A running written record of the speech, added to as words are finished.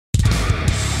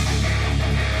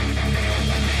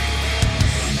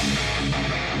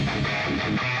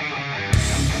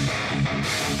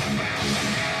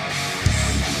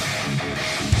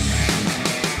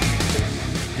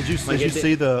Did you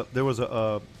see there was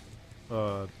a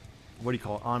what do you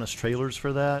call it, honest trailers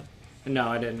for that? No,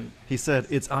 I didn't. He said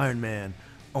it's Iron Man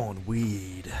on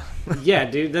weed. Yeah,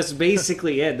 dude, that's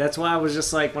basically it. That's why I was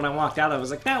just like, when I walked out, I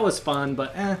was like, that was fun,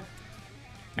 but eh.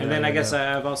 And then I guess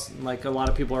I've also, like, a lot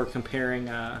of people are comparing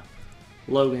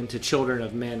Logan to Children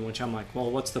of Men, which I'm like, well,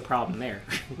 what's the problem there?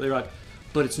 They're like,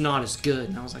 but it's not as good.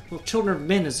 And I was like, well, Children of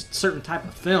Men is a certain type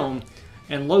of film,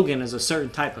 and Logan is a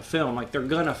certain type of film. Like, they're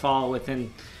gonna fall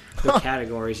within the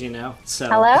categories, you know? So.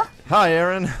 Hello? Hi,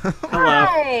 Erin. Hello.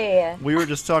 Hi! We were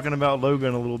just talking about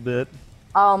Logan a little bit.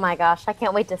 Oh my gosh, I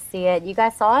can't wait to see it. You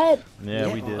guys saw it?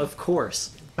 Yeah, we did. Of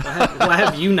course. Why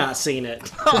have you not seen it?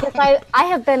 Because I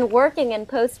have been working in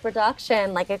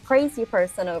post-production like a crazy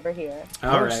person over here.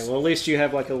 All right. Well, at least you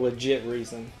have like a legit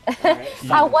reason. All right.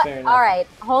 Fine, fair enough. All right,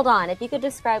 hold on. If you could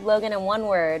describe Logan in one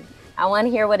word, I want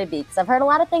to hear what it'd be. Because I've heard a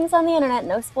lot of things on the internet,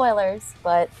 no spoilers,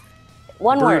 but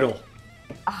one word. Brutal.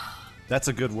 That's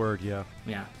a good word, yeah.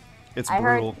 Yeah. It's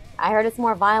brutal. I heard it's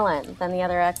more violent than the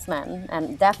other X-Men,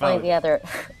 and definitely the other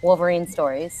Wolverine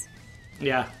stories.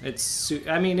 Yeah, it's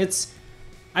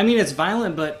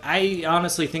violent, but I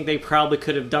honestly think they probably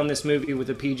could have done this movie with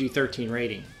a PG-13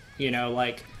 rating. You know,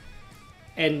 like,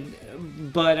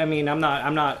 but I mean, I'm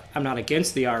not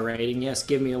against the R rating. Yes,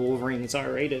 give me a Wolverine that's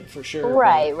R rated for sure.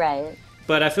 Right, but, right.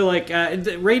 But I feel like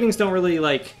the ratings don't really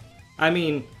like. I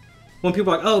mean, when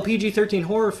people are like, "Oh, PG-13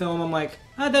 horror film," I'm like,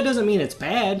 that doesn't mean it's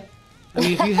bad. I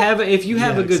mean, if you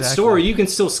have a good story, you can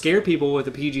still scare people with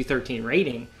a PG-13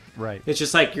 rating. Right. It's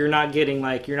just like you're not getting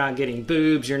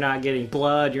boobs, you're not getting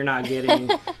blood, you're not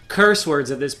getting curse words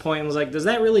at this point. And I was like, does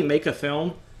that really make a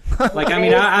film? Like, I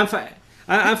mean, I'm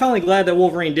finally glad that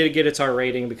Wolverine did get its R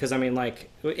rating, because I mean, like,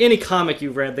 any comic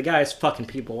you've read, the guy's fucking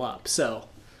people up. So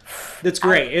that's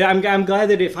great. I'm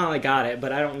glad that it finally got it,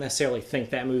 but I don't necessarily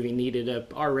think that movie needed a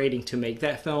R rating to make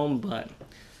that film. But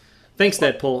thanks,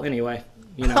 Deadpool. Anyway.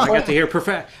 You know, I got to hear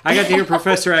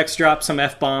Professor X drop some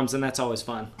F-bombs, and that's always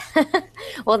fun.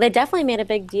 Well, they definitely made a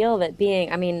big deal of it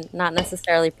being, I mean, not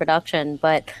necessarily production,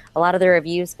 but a lot of the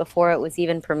reviews before it was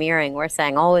even premiering were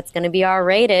saying, oh, it's going to be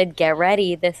R-rated, get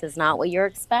ready, this is not what you're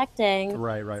expecting.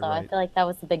 Right. So I feel like that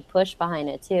was the big push behind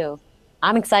it, too.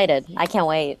 I'm excited. I can't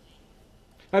wait.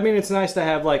 I mean, it's nice to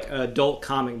have, like, adult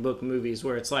comic book movies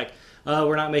where it's like,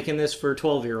 we're not making this for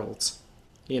 12-year-olds.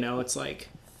 You know, it's like...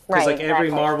 Because like every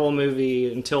Marvel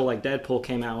movie until like Deadpool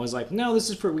came out was like, no, this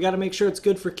is we got to make sure it's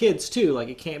good for kids too. Like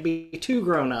it can't be too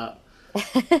grown up.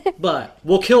 But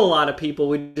we'll kill a lot of people.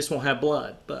 We just won't have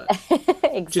blood. But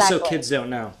exactly. Just so kids don't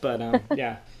know. But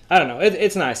yeah, I don't know.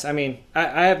 It's nice. I mean,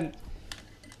 we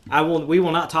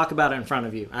will not talk about it in front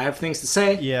of you. I have things to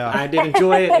say. Yeah. I did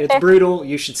enjoy it. It's brutal.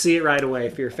 You should see it right away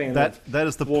if you're a fan. That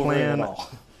is the Wolverine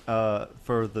plan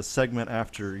for the segment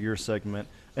after your segment.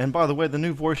 And by the way, the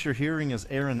new voice you're hearing is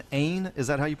Aine. Is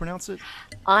that how you pronounce it?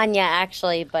 Aine,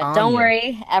 actually. But Aine. Don't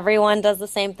worry. Everyone does the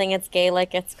same thing. It's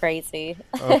Gaelic. It's crazy.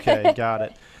 Okay, got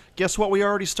it. Guess what? We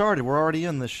already started. We're already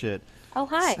in this shit. Oh,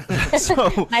 hi.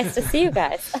 So, nice to see you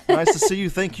guys. Nice to see you.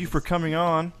 Thank you for coming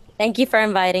on. Thank you for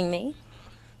inviting me.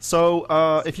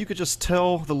 So if you could just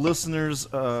tell the listeners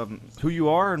who you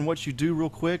are and what you do real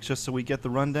quick, just so we get the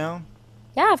rundown.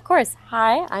 Yeah, of course.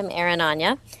 Hi, I'm Erin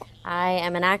Aine. I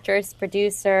am an actress,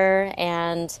 producer,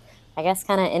 and I guess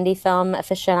kind of indie film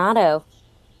aficionado.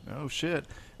 Oh, shit.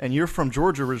 And you're from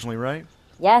Georgia originally, right?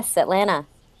 Yes, Atlanta.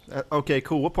 Okay,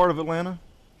 cool. What part of Atlanta?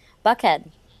 Buckhead.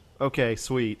 Okay,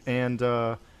 sweet.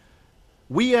 And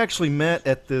we actually met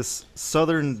at this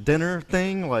Southern dinner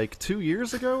thing like 2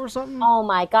 years ago or something? Oh,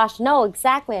 my gosh. No,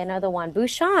 exactly. I know the one.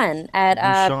 Bouchon at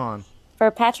Bouchon. For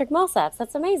Patrick Millsaps.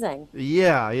 That's amazing.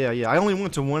 Yeah. I only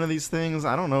went to one of these things.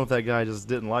 I don't know if that guy just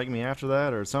didn't like me after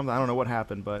that or something. I don't know what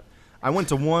happened, but I went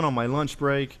to one on my lunch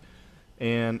break,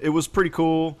 and it was pretty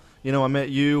cool. You know, I met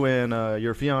you and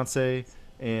your fiance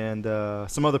and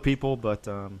some other people, but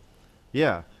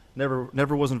yeah,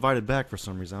 never was invited back for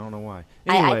some reason. I don't know why.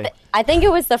 Anyway, I think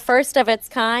it was the first of its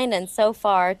kind, and so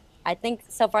far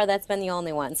that's been the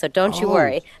only one, so don't you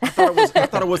worry. I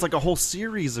thought it was like a whole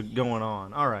series going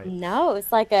on. All right. No,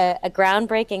 it's like a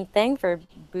groundbreaking thing for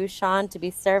Bouchon to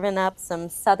be serving up some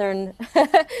southern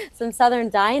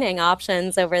dining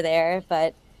options over there.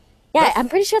 But yeah, I'm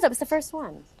pretty sure that was the first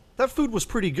one. That food was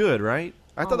pretty good, right?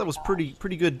 I thought that was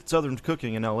pretty good Southern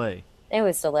cooking in L.A. It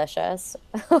was delicious.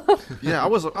 Yeah, I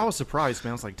was surprised,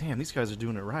 man. I was like, damn, these guys are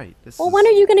doing it right. When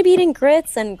are you going to be eating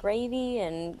grits and gravy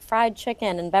and fried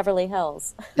chicken in Beverly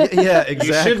Hills? Yeah, exactly.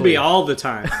 You should be all the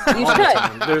time. You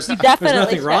should. There's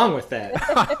nothing wrong with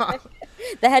that.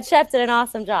 The head chef did an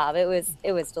awesome job. It was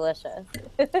delicious.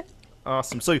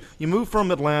 Awesome. So you moved from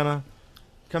Atlanta,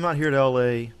 come out here to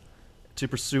L.A. to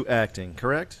pursue acting,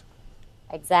 correct?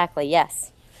 Exactly.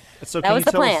 Yes. So That can was you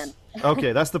the tell plan. us?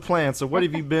 Okay, that's the plan. So what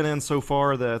have you been in so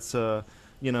far? That's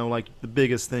like the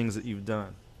biggest things that you've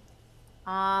done.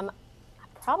 Um,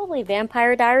 Probably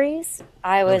Vampire Diaries.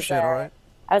 Oh shit! All right.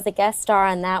 I was a guest star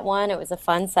on that one. It was a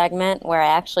fun segment where I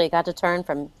actually got to turn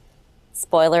from,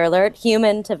 spoiler alert,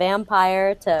 human to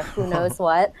vampire to who knows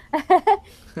what.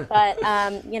 But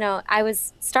I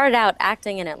was started out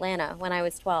acting in Atlanta when I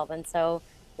was 12, and so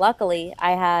luckily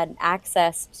I had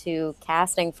access to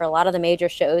casting for a lot of the major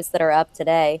shows that are up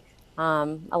today.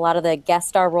 A lot of the guest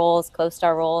star roles,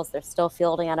 co-star roles, they're still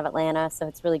fielding out of Atlanta, so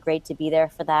it's really great to be there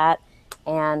for that.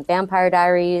 And Vampire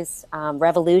Diaries,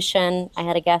 Revolution, I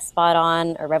had a guest spot on,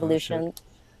 or Oh shit. Revolution,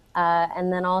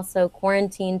 and then also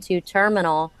Quarantine to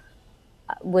Terminal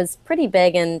was pretty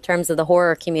big in terms of the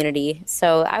horror community.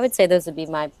 So I would say those would be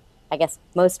my, I guess,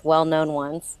 most well-known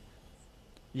ones.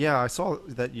 Yeah, I saw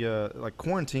that. Like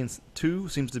Quarantine Two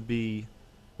seems to be,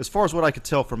 as far as what I could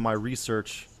tell from my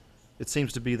research, it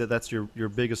seems to be that that's your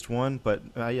biggest one. But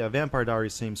yeah, Vampire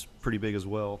Diaries seems pretty big as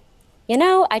well.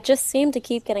 I just seem to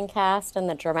keep getting cast in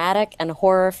the dramatic and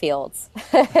horror fields.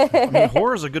 I mean, It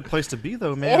horror's a good place to be,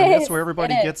 though, man. I mean, that's where it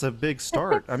everybody is. gets a big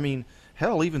start. I mean,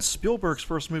 hell, even Spielberg's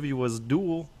first movie was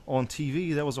Duel on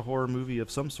TV. That was a horror movie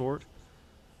of some sort.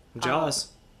 Oh,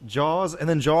 Jaws. Jaws, and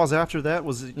then Jaws after that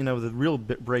was, the real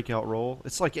breakout role.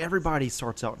 It's like everybody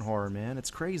starts out in horror, man.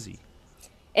 It's crazy.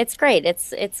 it's great.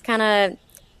 It's kind of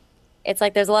it's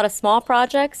like there's a lot of small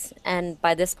projects, and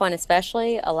by this point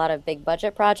especially, a lot of big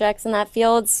budget projects in that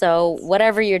field. So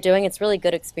whatever you're doing, it's really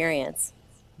good experience.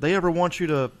 They ever want you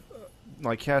to,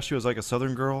 like, cast you as like a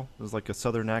Southern girl? As like a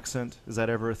Southern accent? Is that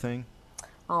ever a thing?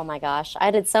 Oh my gosh. I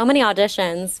did so many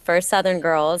auditions for Southern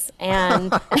Girls,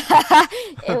 and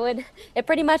it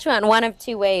pretty much went one of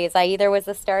two ways. I either was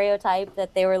the stereotype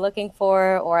that they were looking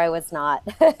for, or I was not.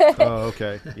 Oh,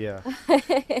 okay, yeah.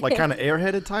 Like kind of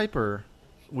airheaded type, or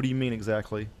what do you mean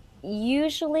exactly?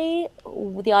 Usually,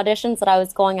 the auditions that I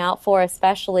was going out for,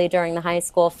 especially during the high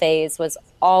school phase, was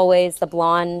always the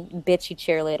blonde, bitchy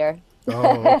cheerleader.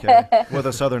 Oh, okay. With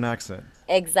a Southern accent.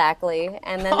 Exactly.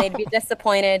 And then they'd be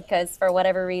disappointed because, for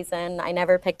whatever reason, I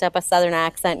never picked up a Southern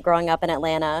accent growing up in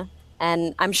Atlanta.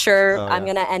 And I'm sure Oh I'm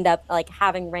yeah. gonna end up like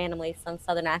having randomly some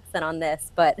Southern accent on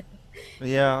this, but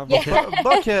Yeah, but yeah,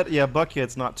 Buckhead, yeah,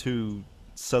 Buckhead's not too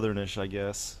southernish, I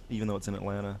guess, even though it's in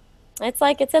Atlanta. it's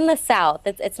like it's in the South.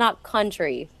 It's not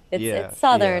country. Yeah, It's yeah,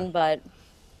 Southern, but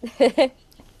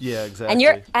yeah, and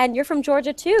you're exactly. and you're from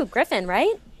Georgia too, Griffin,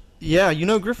 right? Yeah, you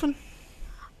know Griffin?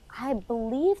 I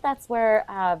believe that's where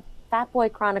Fat Boy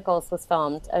Chronicles was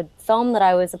filmed, a film that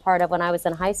I was a part of when I was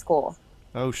in high school.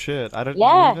 Oh shit, I didn't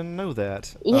Yeah, even know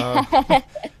that. yeah.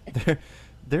 There,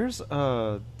 there's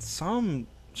some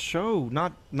show,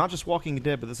 not just Walking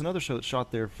Dead, but there's another show that's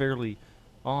shot there fairly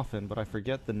often, but I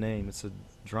forget the name. It's a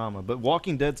drama. But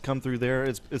Walking Dead's come through there.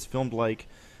 It's filmed like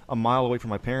a mile away from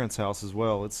my parents' house as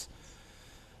well. It's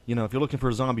if you're looking for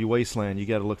a zombie wasteland, you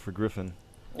got to look for Griffin.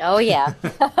 Oh yeah.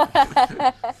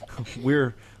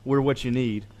 We're we're what you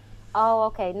need. Oh,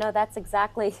 okay. No, it's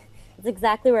exactly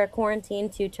where Quarantine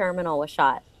 2 Terminal was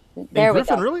shot. In There we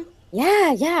Griffin, go. really?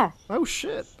 Yeah, yeah. Oh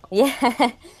shit.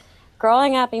 Yeah.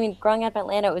 Growing up in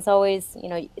Atlanta, it was always,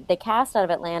 they cast out of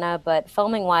Atlanta, but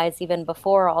filming wise, even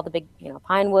before all the big,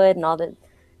 Pinewood and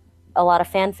a lot of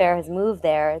fanfare has moved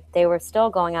there, they were still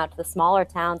going out to the smaller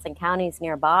towns and counties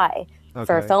nearby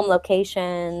for Okay. film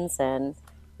locations, and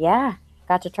yeah,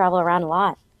 got to travel around a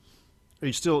lot. Do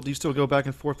you still go back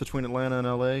and forth between Atlanta and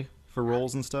LA for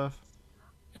roles and stuff?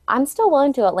 I'm still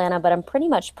willing to Atlanta, but I'm pretty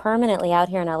much permanently out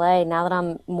here in LA now that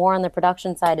I'm more on the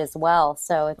production side as well.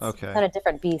 So it's Okay. kind of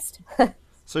different beast.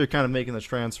 So you're kind of making the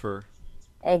transfer.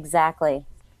 Exactly.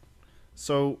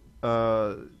 So,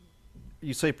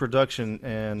 you say production,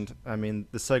 and I mean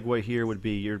the segue here would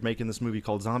be you're making this movie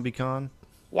called ZombieCon.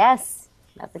 Yes,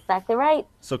 that's exactly right.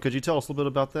 So could you tell us a little bit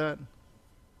about that?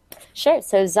 Sure.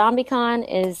 So ZombieCon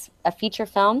is a feature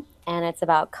film, and it's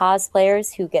about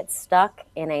cosplayers who get stuck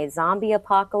in a zombie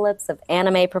apocalypse of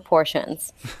anime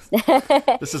proportions.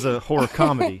 This is a horror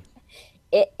comedy.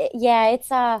 Yeah, it's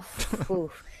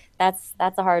oof, that's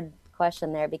a hard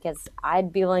question there because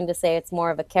I'd be willing to say it's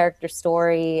more of a character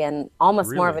story and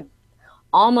Really?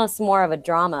 almost more of a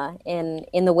drama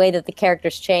in the way that the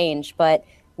characters change, but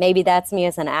maybe that's me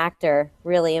as an actor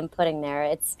really inputting there.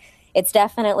 It's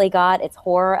definitely got its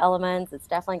horror elements. It's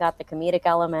definitely got the comedic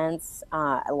elements,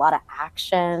 a lot of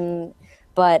action.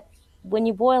 But when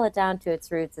you boil it down to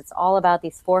its roots, it's all about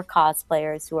these four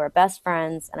cosplayers who are best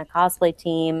friends and a cosplay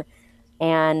team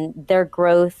and their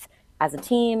growth as a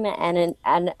team and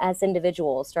as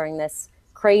individuals during this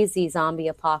crazy zombie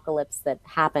apocalypse that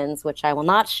happens, which I will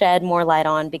not shed more light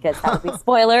on because that would be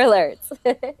spoiler alerts.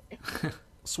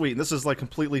 Sweet. And this is like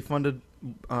completely funded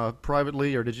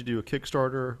privately, or did you do a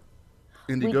Kickstarter,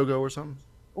 we Indiegogo, or something?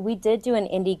 we did do an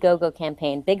Indiegogo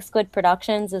campaign. Big Squid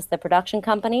Productions is the production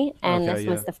company, and Okay,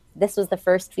 yeah. this was the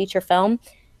first feature film.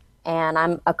 And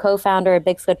I'm a co-founder of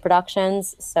Big Squid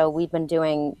Productions, so we've been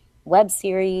doing web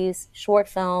series, short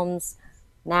films,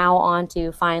 now on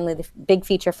to finally the big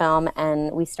feature film.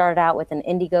 And we started out with an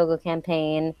Indiegogo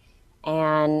campaign,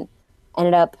 and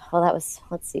ended up, well, that was,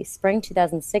 let's see, spring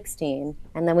 2016,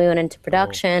 and then we went into Oh,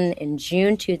 production in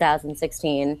June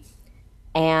 2016,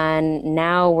 and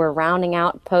now we're rounding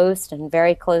out post and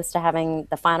very close to having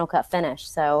the final cut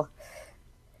finished. So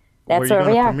where are that's you where going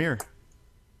to we are. premiere?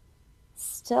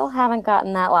 Still haven't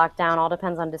gotten that locked down. All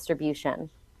depends on distribution.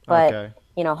 But, Okay.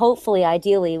 hopefully,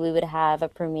 ideally, we would have a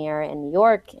premiere in New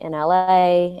York, in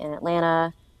LA, in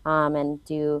Atlanta, and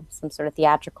do some sort of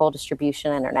theatrical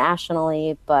distribution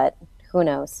internationally. But who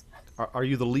knows? Are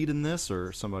you the lead in this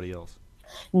or somebody else?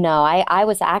 No, I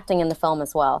was acting in the film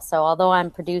as well. So although I'm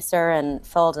producer and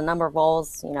filled a number of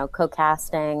roles,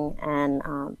 co-casting and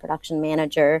production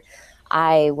manager,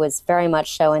 I was very much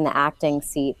showing the acting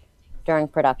seat during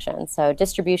production. So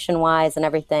distribution wise and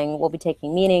everything, we'll be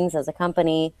taking meetings as a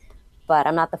company, but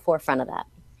I'm not the forefront of that.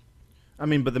 I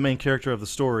mean, but the main character of the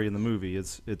story in the movie,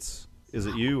 is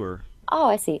it you or? Oh,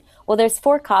 I see. Well, there's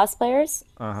four cosplayers,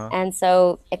 Uh huh. and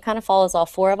so it kind of follows all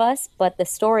four of us, but the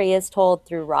story is told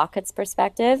through Rocket's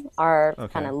perspective, our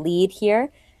kind Okay. of lead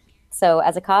here. So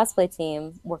as a cosplay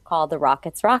team, we're called the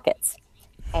Rockets.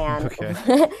 And Okay.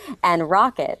 and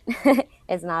Rocket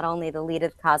is not only the lead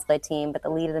of the cosplay team, but the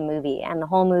lead of the movie. And the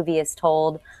whole movie is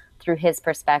told through his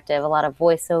perspective, a lot of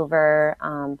voiceover,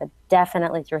 but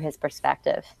definitely through his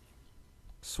perspective.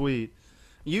 Sweet.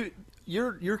 You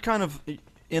you're kind of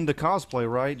into cosplay,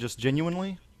 right? Just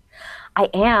genuinely. I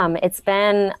am. It's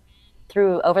been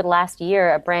through over the last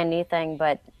year a brand new thing,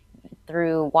 but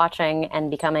through watching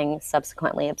and becoming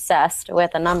subsequently obsessed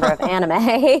with a number of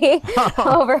anime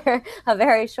over a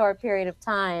very short period of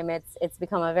time, it's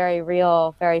become a very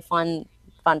real, very fun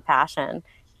passion.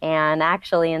 And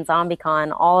actually, in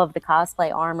ZombieCon, all of the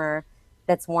cosplay armor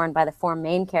that's worn by the four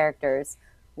main characters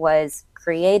was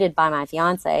created by my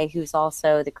fiance, who's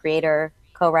also the creator,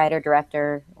 co-writer,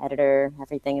 director, editor,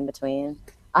 everything in between.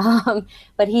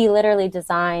 But he literally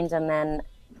designed and then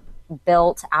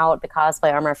built out the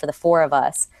cosplay armor for the four of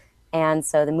us. And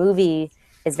so the movie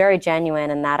is very genuine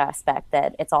in that aspect,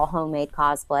 that it's all homemade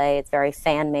cosplay. It's very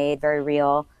fan made, very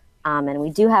real. And we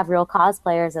do have real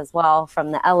cosplayers as well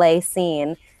from the LA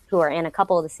scene who are in a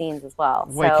couple of the scenes as well.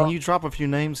 Wait, can So, you drop a few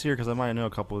names here because I might know a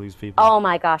couple of these people. oh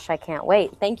my gosh, I can't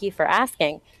wait. Thank you for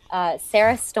asking.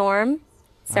 Sarah Storm, I don't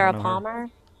Sarah know her. Palmer.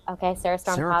 Okay, Sarah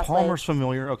Storm Sarah cosplays. Palmer's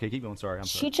familiar. Okay, keep going. Sorry, I'm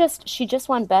sorry. She just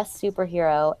won Best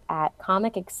Superhero at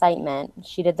Comic Excitement.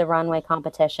 She did the runway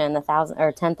competition, the thousand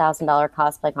or $10,000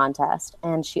 cosplay contest,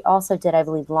 and she also did, I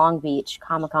believe, Long Beach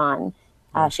Comic Con.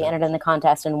 She Okay, entered in the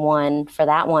contest and won for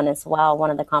that one as well, one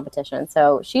of the competitions.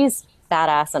 So she's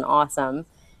badass and awesome.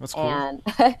 that's cool.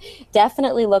 And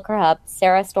definitely look her up,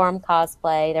 Sarah Storm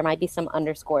cosplay. There might be some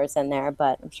underscores in there,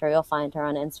 but I'm sure you'll find her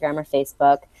on Instagram or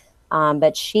Facebook.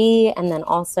 But she, and then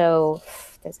also,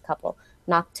 there's a couple,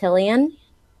 Noctillion,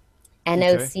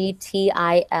 Okay.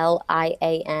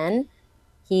 Noctilian.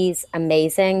 He's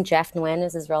amazing. Jeff Nguyen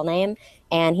is his real name.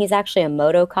 And he's actually a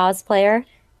moto cosplayer.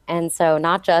 And so,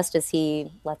 not just is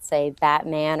he, let's say,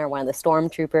 Batman or one of the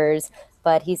stormtroopers,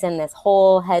 but he's in this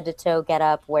whole head to toe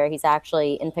getup where he's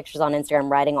actually in pictures on Instagram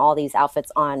riding all these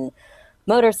outfits on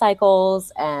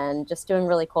motorcycles and just doing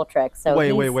really cool tricks. So,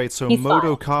 Wait. So he's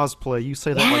moto fun. cosplay, you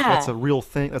say that like that's Yeah. a real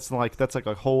thing? That's like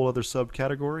a whole other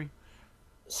subcategory?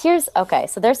 Here's okay,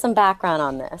 so there's some background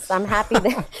on this. I'm happy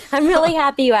that I'm really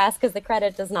happy you asked because the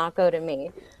credit does not go to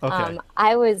me. Okay.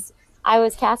 I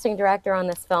was casting director on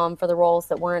this film for the roles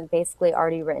that weren't basically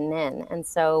already written in. And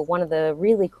so one of the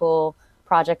really cool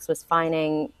projects was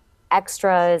finding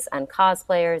extras and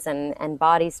cosplayers and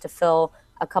bodies to fill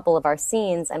a couple of our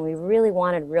scenes, and we really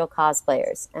wanted real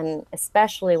cosplayers. And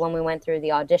especially when we went through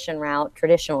the audition route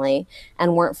traditionally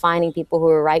and weren't finding people who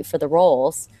were right for the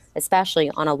roles,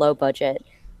 especially on a low budget,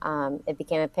 it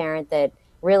became apparent that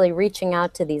really reaching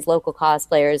out to these local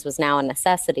cosplayers was now a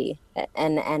necessity,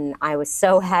 and I was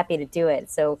so happy to do it.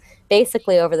 So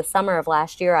basically over the summer of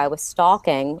last year I was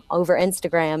stalking over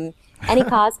Instagram any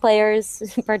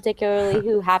cosplayers particularly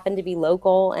who happened to be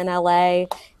local in LA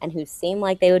and who seemed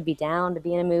like they would be down to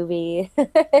be in a movie.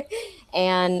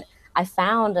 And I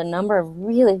found a number of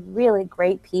really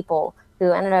great people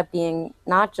who ended up being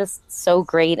not just so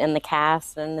great in the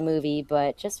cast and the movie,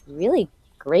 but just really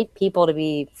great people to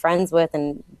be friends with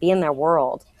and be in their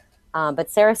world.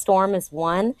 But Sarah Storm is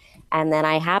one. And then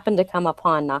I happened to come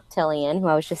upon Noctillion, who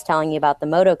I was just telling you about, the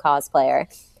Moto cosplayer.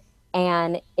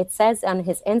 And it says on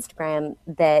his Instagram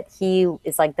that he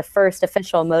is like the first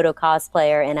official Moto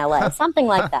cosplayer in LA, something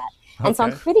like that. And so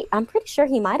Okay. I'm pretty sure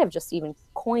he might have just even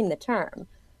coined the term.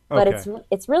 But Okay.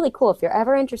 it's really cool if you're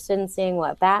ever interested in seeing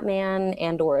what Batman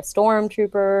and or a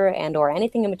stormtrooper and or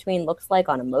anything in between looks like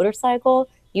on a motorcycle.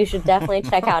 You should definitely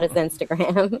check out his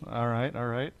Instagram. All right. All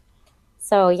right.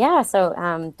 So yeah, so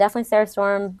definitely Sarah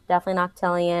Storm, definitely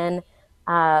Noctillion,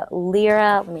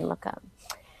 Lyra. Let me look up.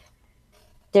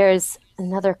 There's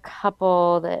another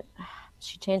couple that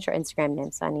she changed her Instagram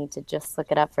name, so I need to just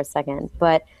look it up for a second.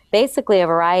 But basically, a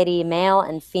variety, male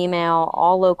and female,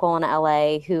 all local in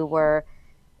LA, who were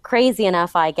crazy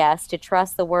enough, I guess, to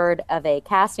trust the word of a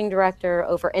casting director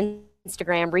over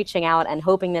Instagram, reaching out and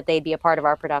hoping that they'd be a part of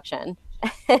our production.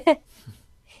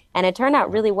 And it turned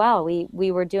out really well.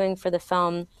 We were doing for the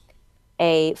film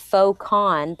a faux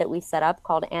con that we set up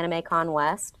called Anime Con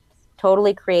West,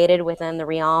 totally created within the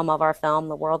realm of our film,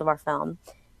 the world of our film,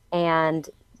 and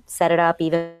set it up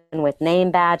even with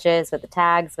name badges, with the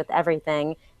tags, with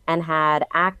everything, and had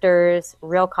actors,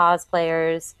 real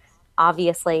cosplayers,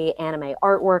 obviously anime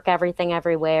artwork, everything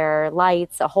everywhere,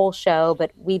 lights, a whole show.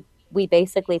 But we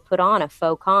basically put on a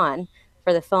faux con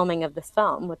for the filming of this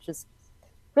film, which is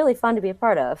really fun to be a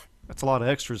part of. That's a lot of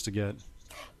extras to get.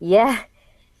 Yeah.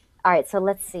 All right, so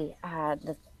let's see.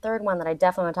 The third one that I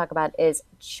definitely want to talk about is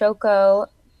Choco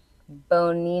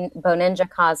Boninja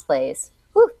Cosplays.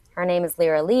 Whew. Her name is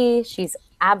Lyra Lee. She's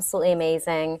absolutely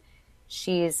amazing.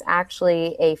 She's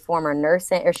actually a former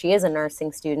nursing, or she is a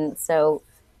nursing student. So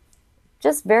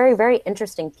just very, very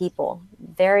interesting people.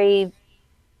 Very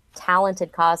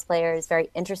talented cosplayers, very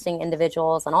interesting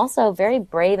individuals, and also very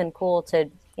brave and cool to,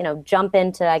 jump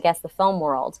into, I guess, the film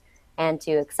world and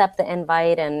to accept the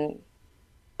invite and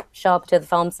show up to the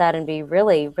film set and be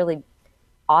really, really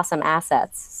awesome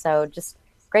assets. So just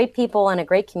great people and a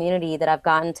great community that I've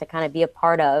gotten to kind of be a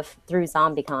part of through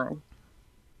ZombieCon.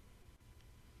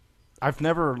 I've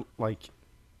never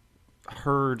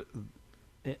heard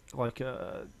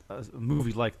a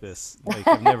movie like this. Like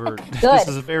I've never. This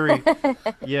is a Good. very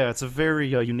yeah. It's a very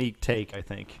unique take. I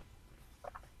think.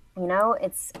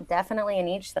 It's definitely a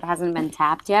niche that hasn't been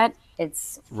tapped yet.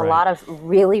 It's a Right. lot of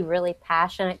really, really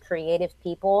passionate, creative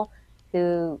people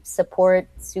who support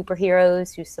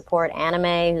superheroes, who support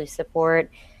anime, who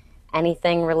support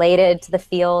anything related to the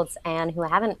fields, and who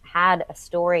haven't had a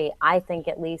story, I think,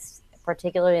 at least,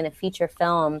 particularly in a feature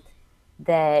film,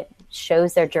 that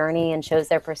shows their journey and shows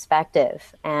their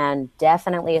perspective, and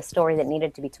definitely a story that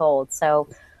needed to be told. So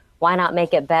why not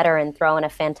make it better and throw in a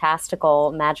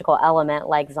fantastical, magical element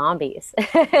like zombies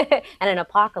and an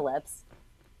apocalypse?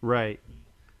 Right.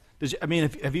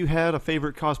 Have you had a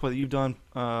favorite cosplay that you've done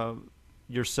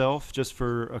yourself, just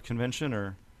for a convention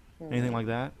or anything like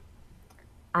that?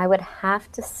 I would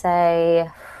have to say,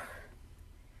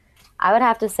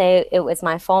 it was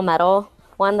my Full Metal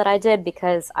one that I did,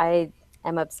 because I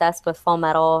am obsessed with Full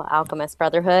Metal Alchemist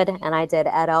Brotherhood, and I did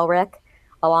Ed Elric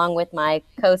along with my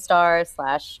co-star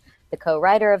slash the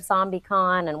co-writer of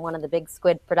ZombieCon and one of the Big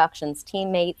Squid Productions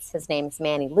teammates. His name's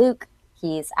Manny Luke.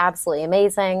 He's absolutely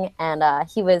amazing, and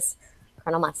he was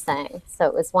Colonel Mustang. So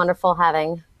it was wonderful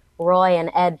having Roy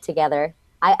and Ed together.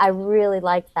 I really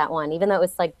liked that one, even though it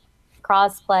was like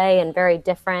crossplay and very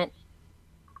different.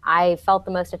 I felt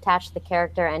the most attached to the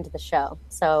character and to the show.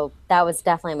 So that was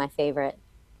definitely my favorite.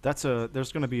 There's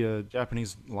going to be a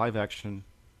Japanese live action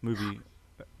movie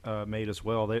made as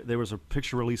well. There was a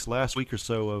picture released last week or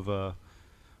so of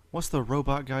what's the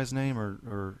robot guy's name,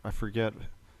 or I forget.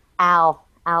 Al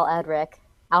Edric, Al Edric.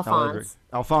 Alphonse.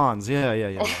 Alphonse. Yeah, yeah,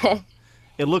 yeah, yeah.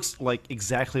 It looks like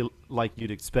exactly like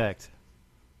you'd expect.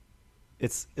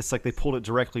 It's like they pulled it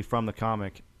directly from the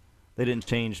comic. They didn't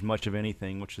change much of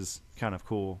anything, which is kind of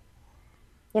cool.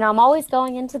 I'm always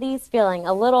going into these feeling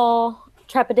a little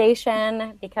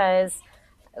trepidation because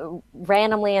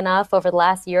randomly enough, over the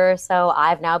last year or so,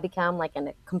 I've now become like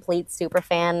a complete super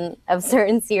fan of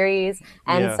certain series.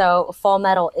 And Yeah. so Full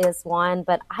Metal is one,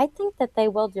 but I think that they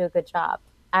will do a good job.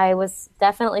 I was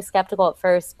definitely skeptical at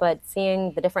first, but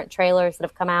seeing the different trailers that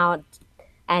have come out,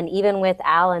 and even with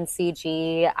Al and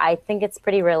CG, I think it's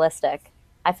pretty realistic.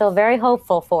 I feel very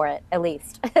hopeful for it, at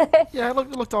least. Yeah, it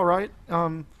looked all right.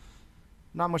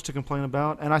 Not much to complain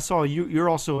about. And I saw you're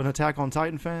also an Attack on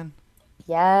Titan fan.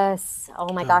 Yes.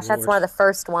 Oh my Oh gosh, that's Lord. one of the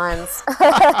first ones.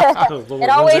 Oh, Lord, It when's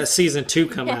always that season 2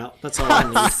 come out? That's all I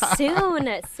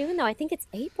need. soon though. I think it's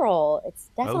April. It's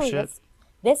Oh definitely shit.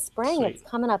 this spring. Sweet. It's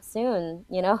coming up soon.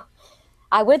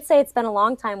 I would say it's been a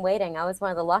long time waiting. I was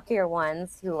one of the luckier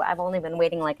ones who I've only been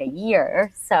waiting like a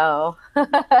year. So,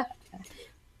 but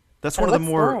That's it one of the looks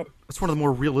more good. that's one of the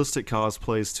more realistic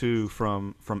cosplays too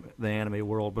from the anime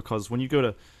world, because when you go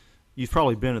to, you've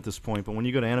probably been at this point, but when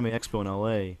you go to Anime Expo in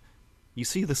LA, you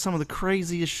see some of the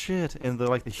craziest shit and the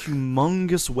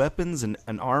humongous weapons and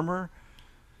armor.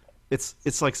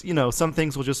 It's like, some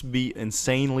things will just be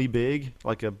insanely big,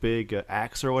 like a big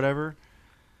axe or whatever.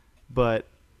 But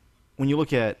when you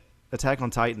look at Attack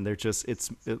on Titan, it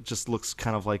just looks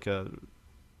kind of like a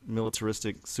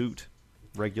militaristic suit,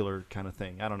 regular kind of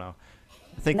thing. I don't know.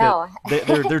 I think that No,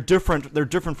 they're different. They're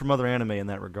different from other anime in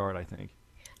that regard, I think.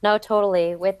 no,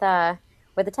 totally.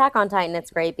 With Attack on Titan, it's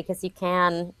great because you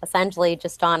can essentially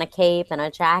just don a cape and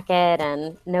a jacket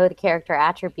and know the character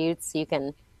attributes. So you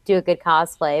can do a good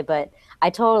cosplay. But I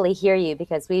totally hear you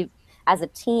because as a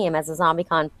team, as a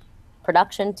ZombieCon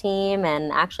production team,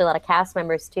 and actually a lot of cast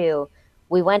members too,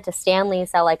 we went to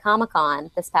Stanley's LA Comic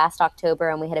Con this past October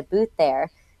and we had a booth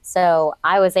there. So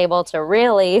I was able to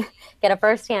really get a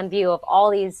firsthand view of all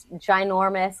these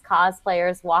ginormous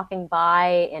cosplayers walking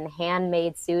by in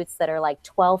handmade suits that are like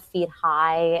 12 feet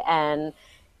high and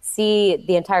see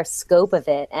the entire scope of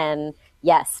it. And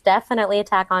yes, definitely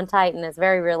Attack on Titan is a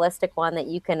very realistic one that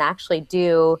you can actually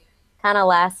do kind of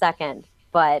last second.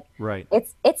 But Right.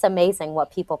 it's amazing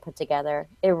what people put together.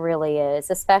 It really is,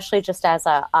 especially just as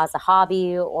a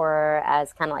hobby or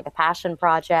as kind of like a passion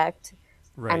project.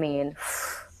 I Right. mean,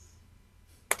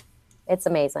 it's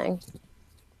amazing.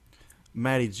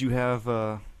 Maddie, did you have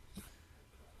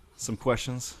some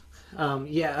questions?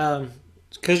 Yeah,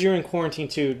 because you're in quarantine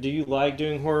too, do you like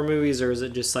doing horror movies, or is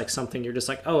it just like something you're just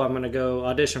like, oh, I'm gonna go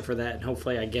audition for that and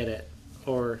hopefully I get it?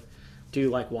 Or do you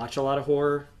like watch a lot of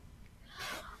horror?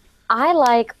 I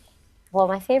like, well,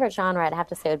 my favorite genre, I'd have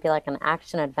to say, would be like an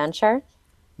action adventure.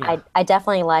 Yeah. I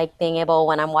definitely like being able,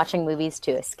 when I'm watching movies,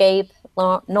 to escape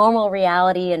normal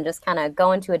reality and just kind of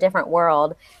go into a different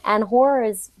world. And horror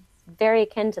is very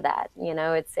akin to that.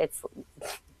 It's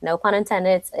no pun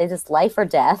intended. It's just life or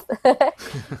death.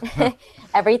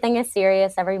 Everything is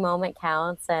serious. Every moment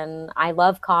counts. And I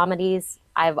love comedies.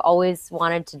 I've always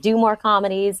wanted to do more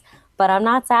comedies, but I'm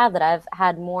not sad that I've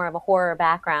had more of a horror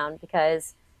background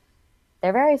because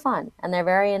they're very fun and they're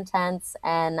very intense.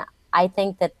 And I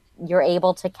think that you're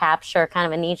able to capture kind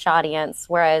of a niche audience,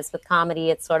 whereas with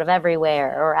comedy, it's sort of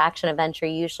everywhere, or action adventure,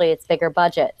 usually it's bigger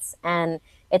budgets. And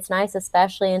it's nice,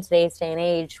 especially in today's day and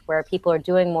age where people are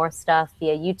doing more stuff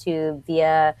via YouTube,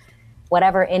 via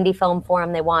whatever indie film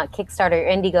forum they want, Kickstarter,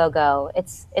 Indiegogo.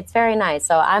 It's very nice.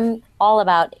 So I'm all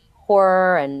about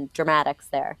horror and dramatics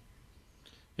there.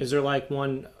 Is there like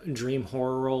one dream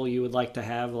horror role you would like to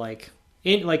have, like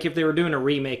if they were doing a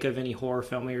remake of any horror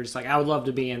film, you're just like, I would love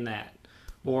to be in that,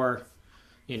 or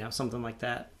something like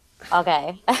that.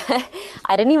 Okay.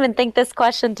 I didn't even think this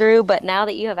question through, but now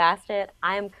that you have asked it,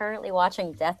 I am currently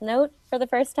watching Death Note for the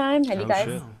first time. Have you Oh guys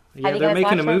shit. Yeah, have you they're guys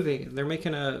making a watched it? movie. They're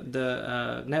making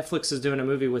the Netflix is doing a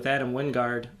movie with Adam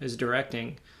Wingard is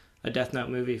directing a Death Note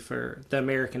movie for the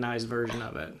Americanized version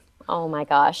of it. Oh my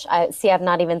gosh. I see, I've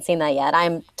not even seen that yet.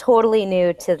 I'm totally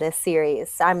new to this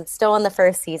series. I'm still in the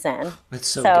first season. It's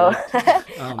so So, good.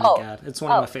 Oh my oh, god, it's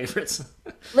one of oh, my favorites.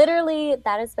 literally,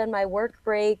 that has been my work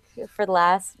break for the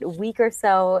last week or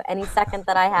so. Any second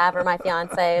that I have, or my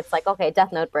fiance, it's like, okay,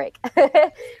 Death Note break.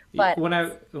 But When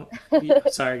I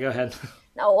sorry, go ahead.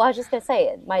 no, well, I was just gonna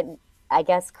say, I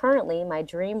guess currently my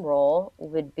dream role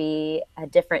would be a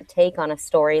different take on a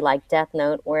story like Death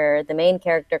Note, where the main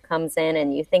character comes in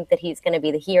and you think that he's going to be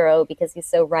the hero because he's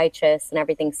so righteous and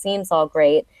everything seems all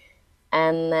great.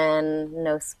 And then,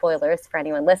 no spoilers for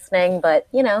anyone listening, but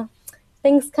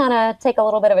things kind of take a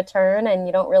little bit of a turn and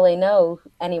you don't really know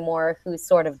anymore who's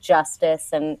sort of justice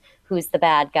and who's the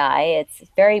bad guy. It's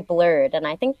very blurred. And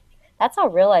I think that's how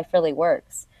real life really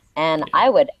works. And Yeah, I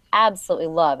would absolutely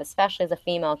love, especially as a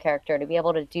female character, to be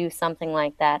able to do something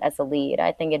like that as a lead.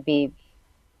 I think it'd be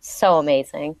so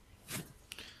amazing.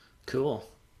 cool.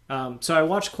 So I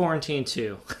watched Quarantine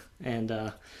 2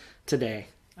 and today.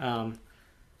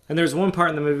 And there's one part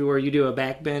in the movie where you do a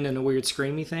backbend and a weird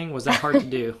screamy thing. Was that hard to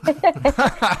do?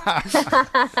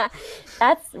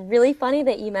 That's really funny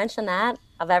that you mentioned that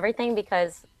of everything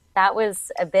because that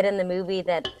was a bit in the movie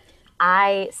that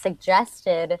I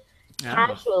suggested Oh,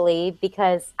 casually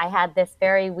because I had this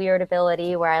very weird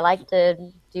ability where I like to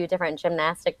do different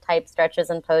gymnastic type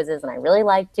stretches and poses, and I really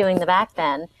like doing the back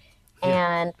bend. yeah.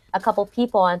 And a couple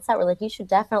people on set were like, you should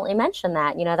definitely mention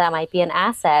that. That might be an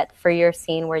asset for your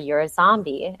scene where you're a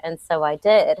zombie. And so I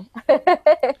did.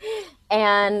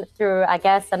 And through, I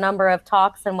guess, a number of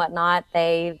talks and whatnot,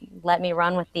 they let me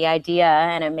run with the idea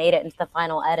and it made it into the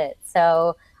final edit.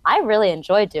 So I really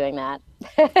enjoyed doing that.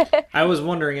 I was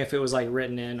wondering if it was like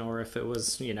written in, or if it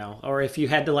was, or if you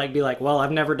had to like be like, well,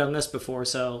 I've never done this before,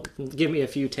 so give me a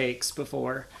few takes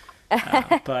before.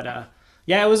 But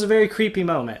yeah, it was a very creepy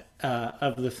moment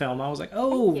of the film. I was like,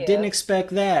 oh, didn't expect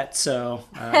that. So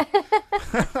I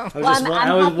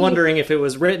was wondering if it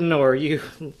was written or you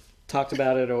talked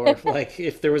about it, or like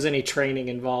if there was any training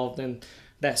involved in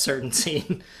that certain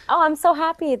scene. Oh, I'm so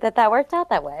happy that that worked out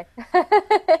that way.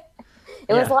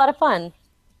 It was a lot of fun.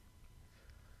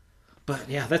 But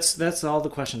yeah, that's all the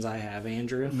questions I have,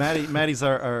 Andrew. Maddie's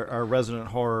our resident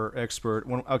horror expert.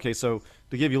 Okay, so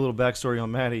to give you a little backstory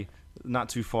on Maddie, not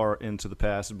too far into the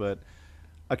past, but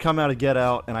I come out of Get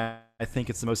Out, and I think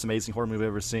it's the most amazing horror movie I've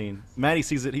ever seen. Maddie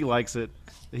sees it, he likes it,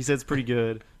 he says it's pretty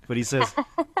good, but he says,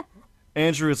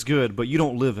 Andrew, it's good, but you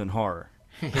don't live in horror.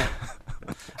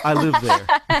 I live there.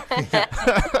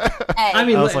 I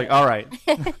mean, I was like, all right.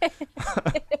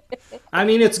 I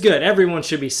mean, it's good. Everyone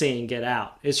should be seeing Get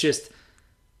Out. It's just,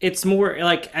 it's more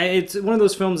like, it's one of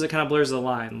those films that kind of blurs the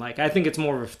line. Like, I think it's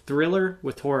more of a thriller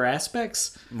with horror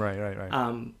aspects. Right.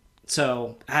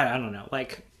 So, I don't know.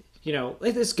 Like,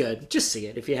 it's good. Just see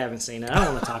it if you haven't seen it. I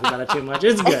don't want to talk about it too much.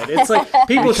 It's good. It's like,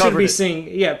 people should be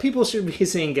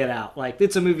seeing Get Out. Like,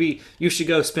 it's a movie you should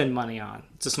go spend money on.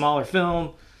 It's a smaller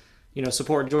film.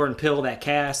 Support Jordan Peele, that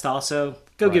cast also.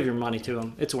 Go give your money to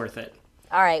him. It's worth it.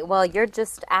 All right. Well, you're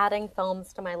just adding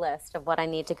films to my list of what I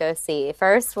need to go see.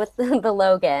 First with the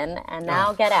Logan, and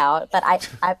now Get Out. But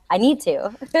I need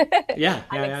to. Yeah.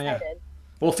 I'm excited.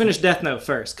 We'll finish Death Note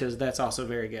first, because that's also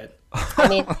very good. I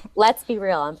mean, let's be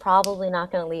real. I'm probably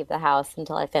not going to leave the house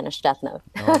until I finish Death Note.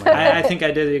 I think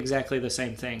I did exactly the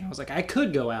same thing. I was like, I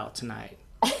could go out tonight,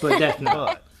 but Death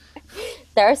Note.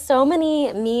 There are so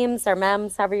many memes or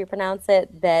memes, however you pronounce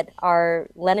it, that are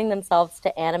lending themselves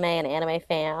to anime and anime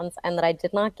fans, and that I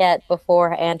did not get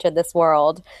before I entered this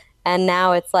world. And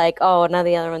now it's like, oh, none of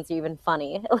the other ones are even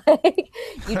funny. Like,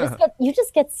 you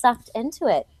just get sucked into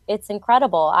it. It's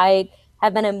incredible. I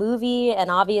have been a movie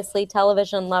and obviously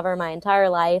television lover my entire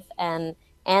life, and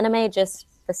anime, just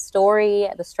the story,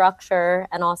 the structure,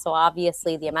 and also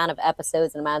obviously the amount of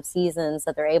episodes and amount of seasons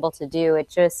that they're able to do.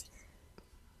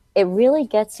 It really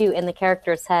gets you in the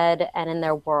character's head and in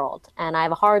their world. And I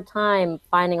have a hard time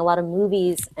finding a lot of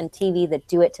movies and TV that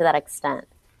do it to that extent.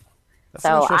 That's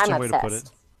an interesting way to put it.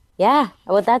 Yeah.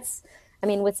 Well, with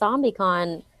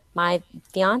ZombieCon, my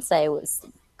fiance was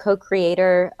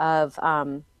co-creator of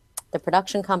the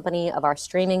production company of our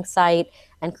streaming site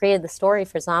and created the story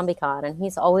for ZombieCon. And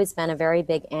he's always been a very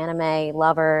big anime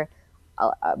lover,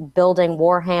 building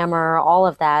Warhammer, all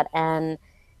of that. And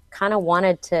kind of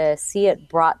wanted to see it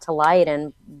brought to light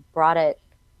and brought it,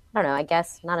 I don't know, I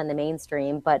guess not in the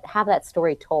mainstream, but have that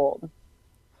story told.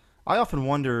 I often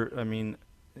wonder, I mean,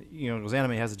 because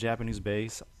anime has a Japanese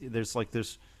base,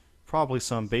 there's probably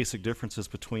some basic differences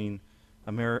between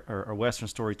or Western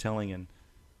storytelling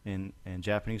and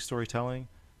Japanese storytelling,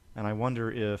 and I wonder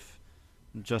if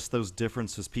just those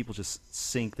differences, people just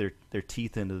sink their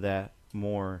teeth into that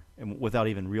more and without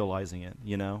even realizing it,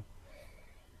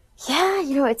 Yeah,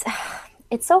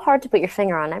 it's so hard to put your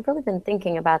finger on. I've really been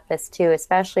thinking about this too,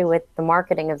 especially with the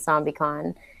marketing of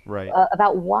ZombieCon, right?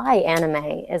 About why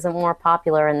anime isn't more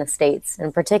popular in the States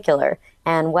in particular,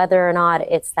 and whether or not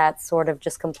it's that sort of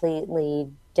just completely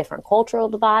different cultural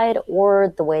divide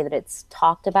or the way that it's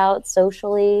talked about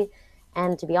socially.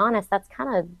 And to be honest, that's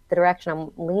kind of the direction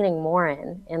I'm leaning more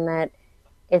in that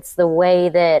it's the way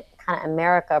that kind of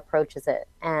America approaches it,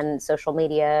 and social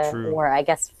media, True. Or I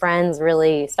guess friends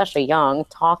really, especially young,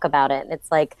 talk about it. It's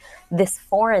like this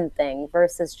foreign thing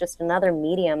versus just another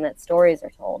medium that stories are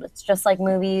told. It's just like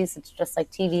movies, it's just like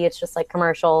TV, it's just like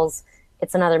commercials.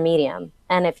 It's another medium.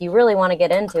 And if you really want to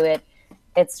get into it,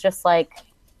 it's just like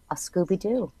a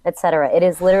Scooby-Doo, etc. It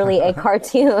is literally a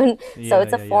cartoon. So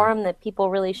it's a form that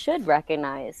people really should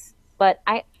recognize. But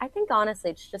I think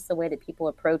honestly, it's just the way that people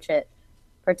approach it,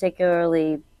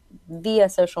 particularly via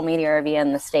social media or via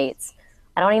in the States.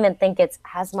 I don't even think it's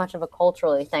as much of a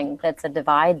cultural thing that's a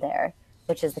divide there,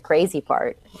 which is the crazy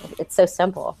part. It's so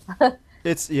simple.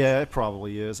 It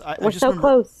probably is. We're so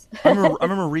close. I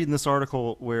remember reading this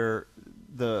article where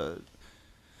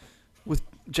with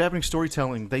Japanese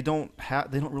storytelling, they don't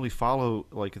really follow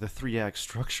like the 3-act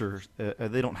structure.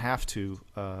 They don't have to.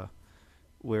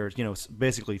 Where it's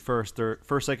basically first,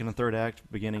 second, and third act,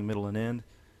 beginning, middle, and end.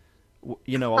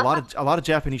 A lot of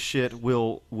Japanese shit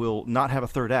will not have a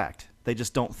third act. They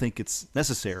just don't think it's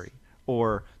necessary.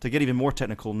 Or to get even more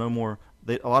technical, a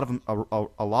lot of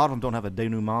them don't have a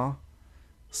denouement,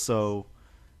 So,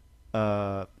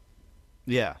 yeah,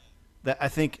 that I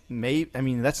think I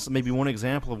mean that's maybe one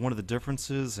example of one of the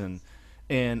differences. And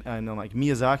like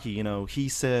Miyazaki, he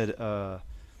said that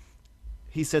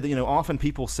often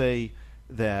people say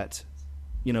that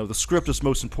the script is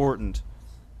most important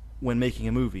when making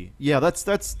a movie. Yeah,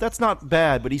 that's not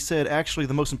bad, but he said actually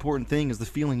the most important thing is the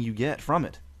feeling you get from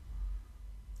it.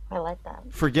 I like that.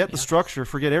 Forget the structure,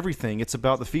 forget everything. It's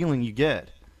about the feeling you get.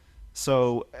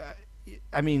 So,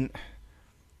 I mean,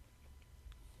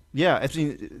 yeah, I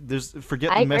mean,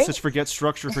 forget I the agree. message, forget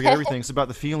structure, forget everything. It's about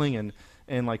the feeling,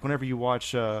 and like whenever you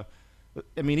watch, I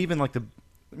mean, even like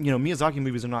Miyazaki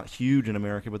movies are not huge in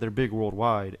America, but they're big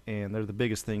worldwide, and they're the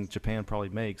biggest thing Japan probably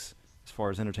makes as far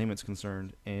as entertainment's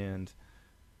concerned. And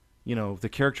the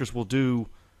characters will do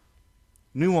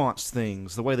nuanced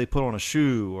things, the way they put on a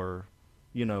shoe or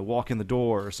walk in the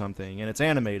door or something, and it's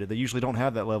animated. They usually don't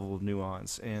have that level of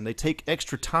nuance, and they take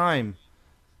extra time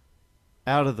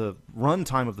out of the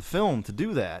runtime of the film to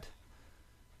do that.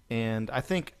 And I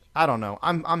think I don't know.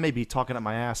 I'm maybe talking up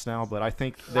my ass now, but I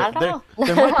think Not at all.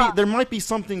 there might be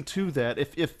something to that.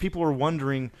 If people are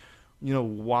wondering,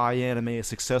 why anime is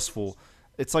successful,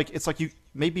 it's like you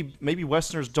maybe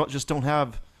Westerners don't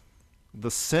have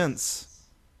the sense.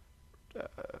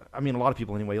 I mean, a lot of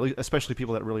people anyway, especially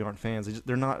people that really aren't fans.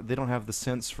 They don't have the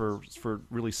sense for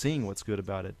really seeing what's good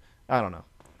about it. I don't know.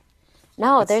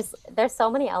 No, It's there's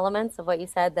so many elements of what you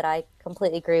said that I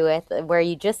completely agree with, where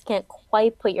you just can't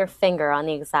quite put your finger on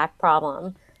the exact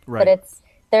problem. But right.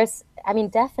 I mean,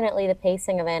 definitely the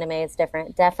pacing of anime is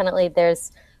different. Definitely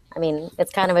I mean,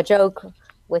 it's kind of a joke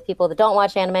with people that don't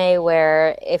watch anime,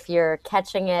 where if you're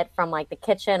catching it from like the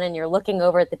kitchen and you're looking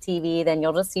over at the TV, then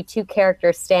you'll just see two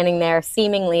characters standing there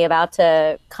seemingly about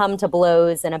to come to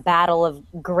blows in a battle of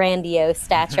grandiose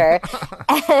stature.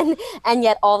 And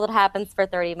yet all that happens for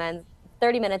 30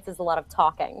 minutes is a lot of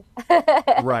talking.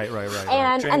 Right.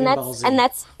 Dragon Ball And Z.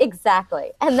 that's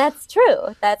exactly, and that's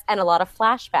true. That's and a lot of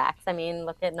flashbacks. I mean,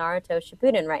 look at Naruto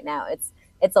Shippuden right now.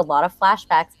 It's a lot of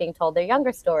flashbacks being told their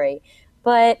younger story,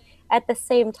 but at the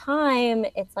same time,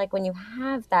 it's like when you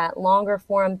have that longer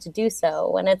form to do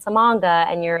so, when it's a manga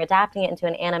and you're adapting it into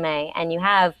an anime, and you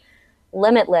have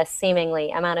limitless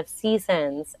seemingly amount of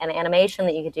seasons and animation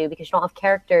that you could do because you don't have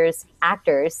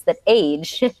actors that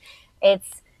age.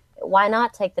 It's why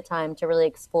not take the time to really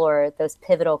explore those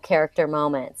pivotal character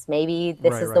moments? Maybe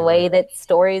this is the way Right. that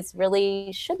stories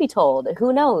really should be told.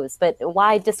 Who knows? But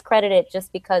why discredit it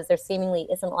just because there seemingly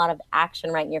isn't a lot of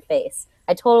action right in your face?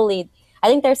 I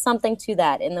think there's something to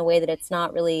that in the way that it's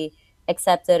not really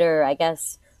accepted, or I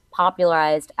guess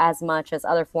popularized as much as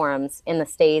other forms in the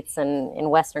States and in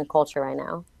Western culture right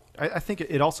now. I think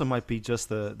it also might be just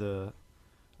the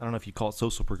I don't know if you call it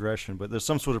social progression, but there's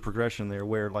some sort of progression there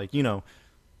where, like,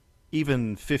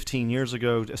 even 15 years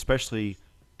ago, especially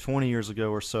 20 years ago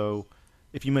or so,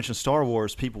 if you mention Star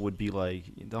Wars, people would be like,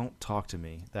 "Don't talk to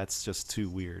me. That's just too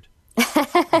weird."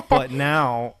 But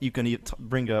now you can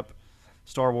bring up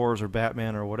Star Wars or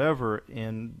Batman or whatever,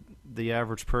 and the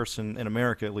average person in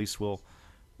America, at least, will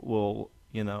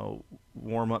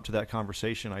warm up to that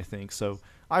conversation. I think so.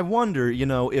 I wonder,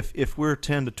 if we're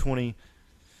 10 to 20,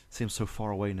 seems so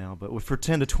far away now, but if we're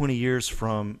 10 to 20 years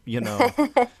from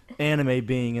anime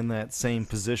being in that same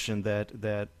position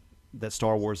that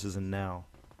Star Wars is in now.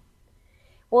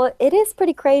 Well, it is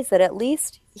pretty crazy that at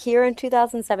least here in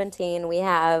 2017, we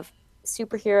have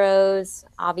superheroes,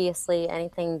 obviously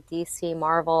anything DC,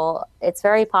 Marvel. It's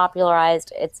very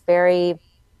popularized. It's very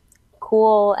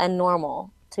cool and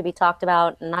normal to be talked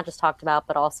about, and not just talked about,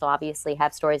 but also obviously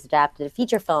have stories adapted to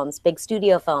feature films, big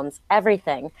studio films,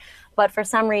 everything. But for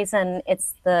some reason,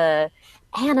 it's the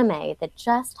anime that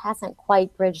just hasn't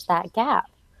quite bridged that gap.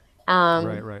 Um,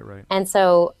 Right. and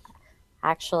so,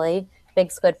 actually,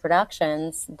 Big Squid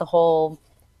Productions, the whole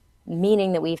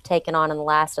meaning that we've taken on in the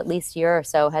last at least year or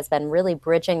so has been really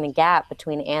bridging the gap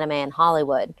between anime and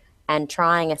Hollywood, and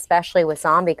trying, especially with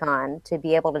ZombieCon, to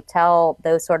be able to tell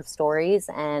those sort of stories,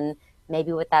 and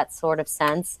maybe with that sort of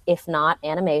sense, if not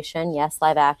animation, yes,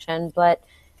 live action, but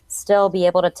still be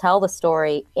able to tell the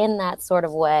story in that sort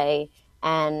of way,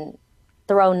 and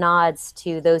throw nods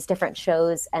to those different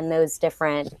shows and those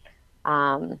different,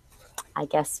 I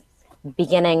guess,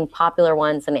 beginning popular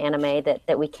ones in anime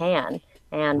that we can,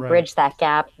 and Right. bridge that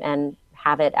gap and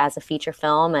have it as a feature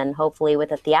film and hopefully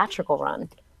with a theatrical run.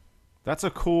 That's a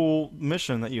cool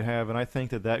mission that you have, and I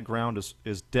think that ground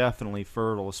is definitely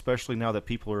fertile, especially now that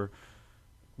people are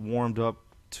warmed up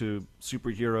to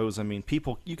superheroes. I mean,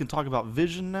 you can talk about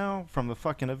Vision now from the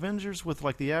fucking Avengers with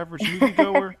like the average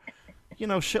moviegoer,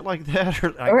 shit like that,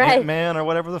 or like Right. Ant-Man or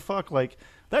whatever the fuck. Like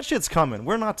that shit's coming.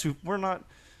 We're not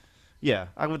yeah,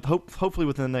 I would hopefully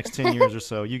within the next 10 years or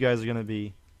so, you guys are gonna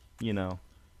be, you know,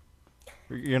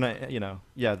 you're gonna,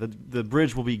 yeah, the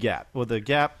bridge will be gap. Well, the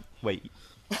gap. Wait,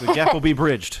 the gap will be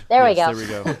bridged. There we Yes, go.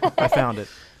 There we go. I found it.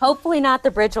 Hopefully not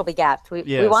the bridge will be gapped. We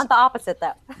Yes. want the opposite,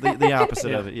 though. The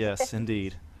opposite Yeah. of it. Yes,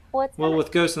 indeed. Well,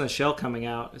 with Ghost in the Shell coming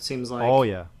out, it seems like Oh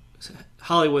yeah.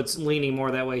 Hollywood's leaning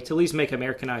more that way to at least make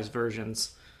Americanized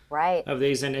versions Right. of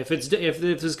these. And if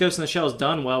this Ghost in the Shell is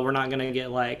done well, we're not going to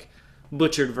get like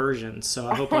butchered versions. So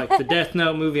I hope like the Death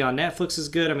Note movie on Netflix is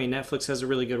good. I mean, Netflix has a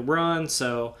really good run.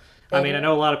 So I mean, I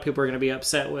know a lot of people are going to be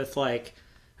upset with like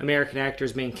American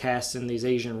actors being cast in these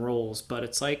Asian roles, but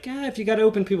it's like, if you got to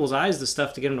open people's eyes to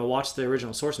stuff to get them to watch the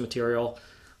original source material,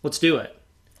 let's do it.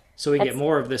 So we get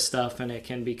more of this stuff and it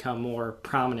can become more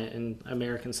prominent in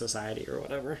American society or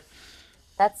whatever.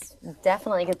 That's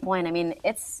definitely a good point. I mean,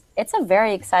 it's a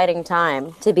very exciting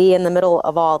time to be in the middle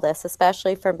of all this,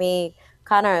 especially for me,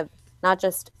 kind of not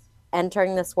just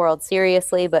entering this world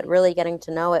seriously, but really getting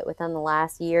to know it within the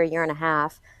last year and a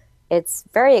half. It's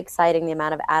very exciting, the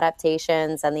amount of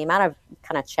adaptations and the amount of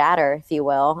kind of chatter, if you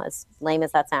will, as lame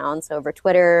as that sounds, over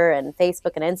Twitter and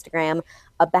Facebook and Instagram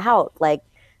about like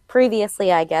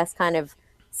previously, I guess, kind of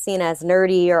seen as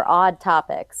nerdy or odd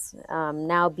topics,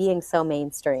 now being so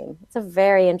mainstream. It's a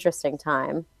very interesting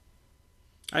time.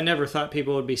 I never thought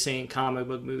people would be seeing comic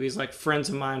book movies. Like friends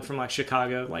of mine from like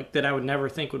Chicago, like that I would never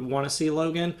think would want to see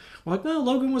Logan. I'm like, no,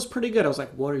 Logan was pretty good. I was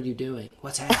like, what are you doing?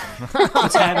 What's happening?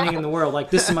 What's happening in the world? Like,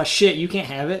 this is my shit. You can't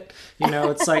have it. You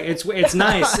know, it's like it's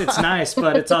nice. It's nice,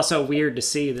 but it's also weird to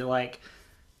see that like,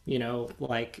 you know,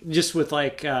 like just with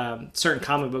like certain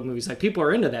comic book movies, like people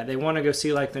are into that. They want to go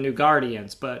see like the new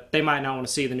Guardians, but they might not want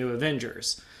to see the new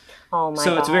Avengers. Oh my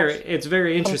So gosh. it's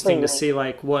very interesting to Completely. see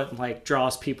like what like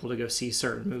draws people to go see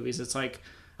certain movies. It's like,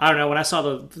 I don't know, when I saw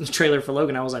the trailer for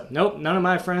Logan, I was like, nope, none of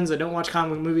my friends that don't watch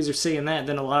comic book movies are seeing that.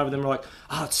 Then a lot of them were like,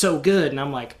 oh, it's so good, and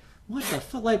I'm like, what the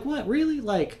fuck? Like, what? Really?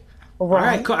 Like, all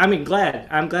right, cool. I mean,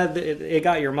 I'm glad that it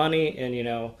got your money, and you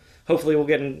know, hopefully we'll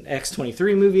get an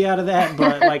X-23 movie out of that.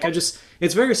 But like,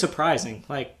 it's very surprising.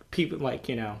 Like people, like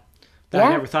you know, that I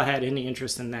Yeah. never thought had any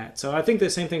interest in that. So I think the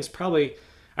same thing's probably.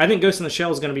 I think Ghost in the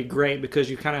Shell is going to be great because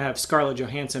you kind of have Scarlett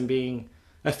Johansson being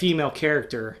a female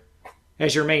character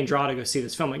as your main draw to go see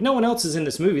this film. Like no one else is in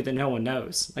this movie that no one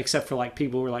knows, except for like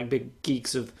people who are like big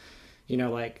geeks of, you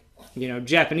know, like, you know,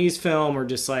 Japanese film or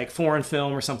just like foreign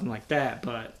film or something like that.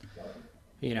 But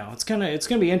you know, it's gonna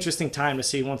be interesting time to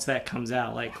see once that comes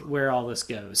out, like where all this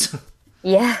goes.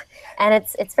 Yeah, and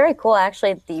it's very cool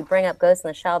actually that you bring up Ghost in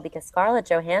the Shell because Scarlett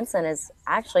Johansson is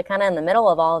actually kind of in the middle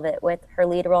of all of it with her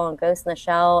lead role in Ghost in the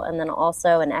Shell and then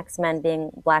also in X-Men being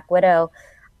Black Widow.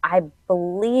 I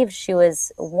believe she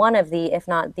was one of the, if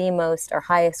not the most or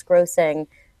highest grossing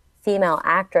female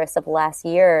actress of the last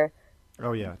year,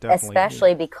 Oh yeah, definitely.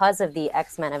 especially because of the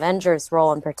X-Men Avengers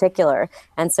role in particular.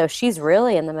 And so she's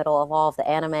really in the middle of all of the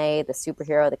anime, the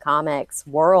superhero, the comics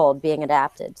world being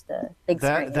adapted to the big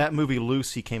screen. That movie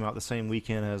Lucy came out the same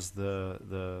weekend as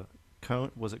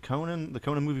was it Conan? The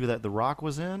Conan movie that The Rock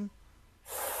was in.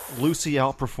 Lucy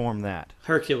outperformed that.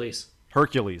 Hercules.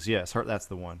 Hercules, yes, that's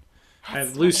the one.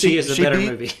 Lucy is a better beat,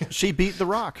 movie. She beat The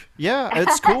Rock. Yeah,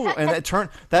 it's cool, and that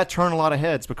turned a lot of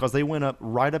heads because they went up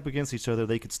right up against each other.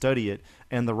 They could study it,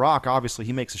 and The Rock obviously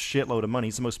he makes a shitload of money.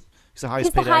 He's the highest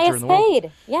He's the paid actor in highest the world.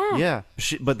 paid. Yeah. Yeah,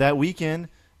 but that weekend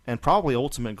and probably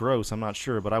ultimate gross, I'm not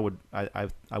sure, but I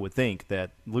would think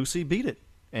that Lucy beat it,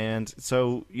 and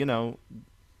so you know,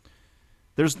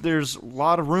 there's a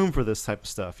lot of room for this type of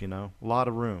stuff. You know, a lot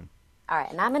of room. All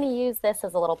right, and I'm going to use this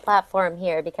as a little platform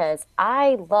here because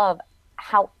I love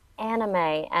how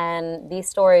anime and these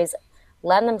stories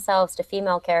lend themselves to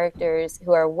female characters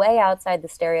who are way outside the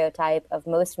stereotype of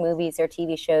most movies or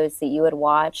TV shows that you would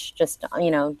watch just, you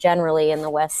know, generally in the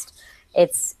West.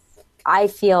 I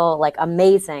feel like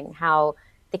amazing how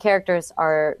the characters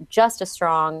are just as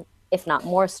strong, if not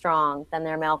more strong, than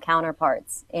their male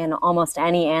counterparts in almost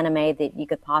any anime that you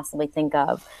could possibly think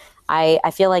of.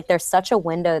 I feel like there's such a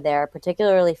window there,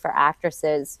 particularly for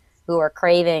actresses who are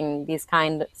craving these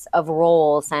kinds of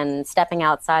roles and stepping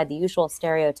outside the usual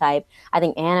stereotype. I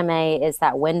think anime is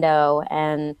that window,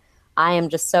 and I am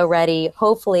just so ready.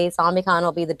 Hopefully, ZombieCon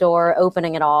will be the door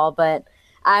opening it all, but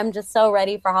I'm just so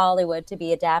ready for Hollywood to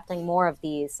be adapting more of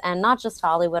these. And not just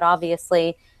Hollywood,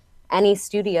 obviously, any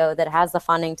studio that has the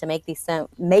funding to make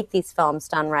these films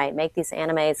done right, make these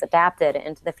animes adapted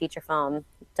into the feature film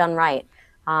done right.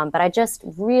 But I just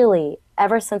really,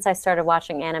 ever since I started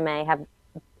watching anime, have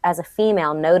as a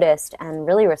female noticed and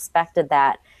really respected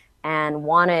that and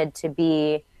wanted to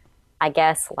be, I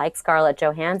guess, like Scarlett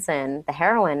Johansson, the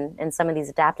heroine in some of these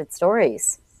adapted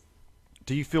stories.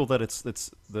 do you feel that it's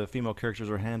the female characters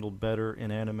are handled better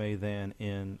in anime than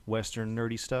in Western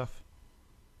nerdy stuff?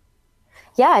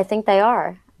 Yeah, I think they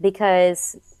are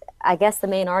because I guess the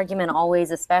main argument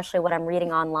always, especially what I'm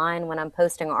reading online when I'm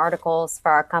posting articles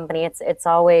for our company, it's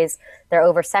always they're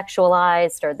over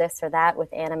sexualized or this or that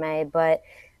with anime, but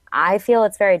I feel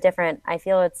it's very different. I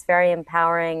feel it's very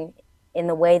empowering in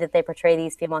the way that they portray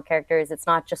these female characters. It's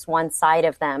not just one side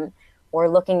of them or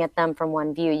looking at them from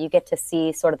one view. You get to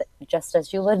see sort of just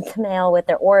as you would the male with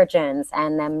their origins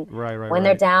and them Right, right, when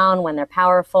they're right. down, when they're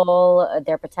powerful,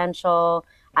 their potential.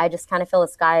 I just kind of feel the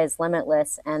sky is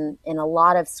limitless. And in a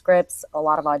lot of scripts, a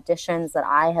lot of auditions that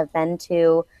I have been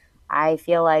to, I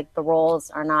feel like the roles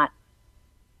are not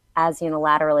as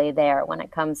unilaterally there when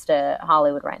it comes to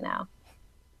Hollywood right now.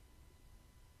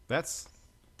 That's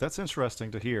that's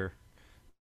interesting to hear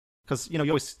because you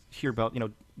always hear about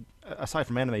aside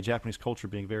from anime, Japanese culture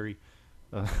being very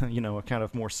a kind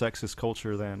of more sexist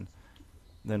culture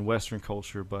than Western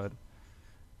culture. But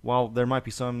while there might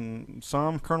be some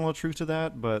kernel of truth to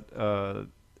that, but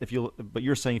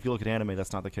you're saying if you look at anime,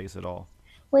 that's not the case at all.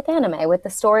 With anime, with the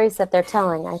stories that they're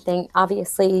telling, I think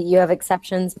obviously you have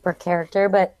exceptions per character,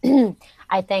 but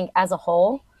I think as a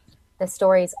whole, the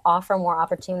stories offer more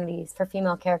opportunities for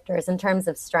female characters in terms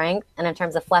of strength and in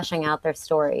terms of fleshing out their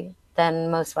story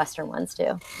than most Western ones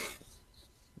do.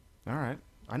 All right,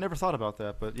 I never thought about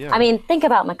that, but I yeah, mean, think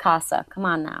about Mikasa. Come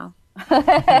on now.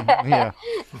 yeah,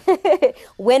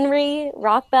 Winry,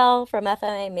 Rock Bell from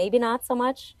FMA, maybe not so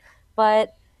much,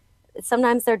 but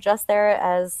sometimes they're just there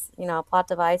as, a plot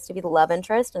device to be the love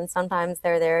interest, and sometimes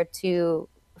they're there to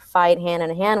fight hand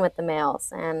in hand with the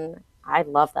males. And I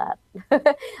love that.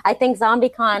 I think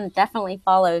ZombieCon definitely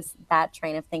follows that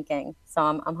train of thinking. So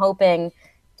I'm hoping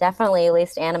definitely at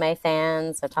least anime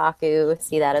fans, otaku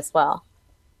see that as well.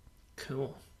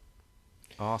 Cool.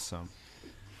 awesome.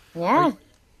 Are Yeah.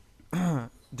 you,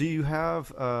 do you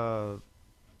have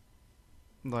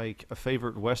like a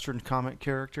favorite Western comic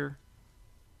character?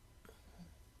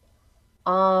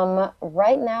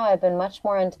 Right now I've been much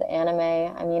more into the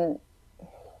anime. I mean,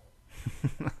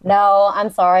 no, I'm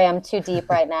sorry, I'm too deep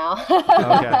right now.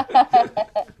 Okay.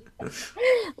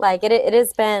 Like it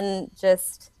has been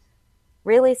just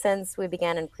really since we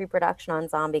began in pre-production on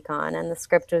ZombieCon and the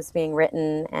script was being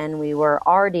written and we were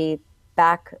already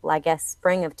back, I guess,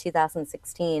 spring of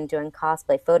 2016 doing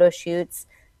cosplay photo shoots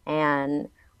and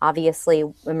obviously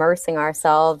immersing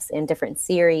ourselves in different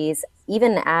series,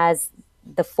 even as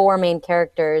the four main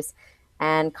characters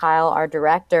and Kyle, our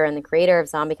director and the creator of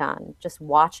ZombieCon, just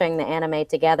watching the anime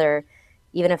together,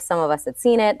 even if some of us had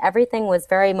seen it, everything was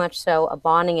very much so a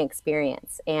bonding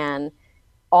experience. And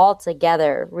all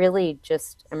together, really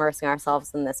just immersing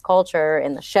ourselves in this culture,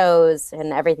 in the shows,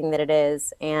 and everything that it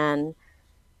is. And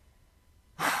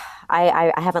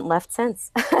I haven't left since.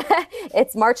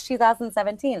 It's March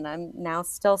 2017, and I'm now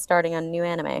still starting on new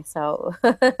anime. So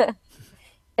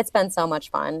it's been so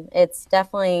much fun. It's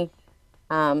definitely,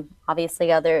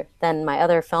 obviously, other than my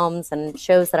other films and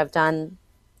shows that I've done,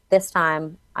 this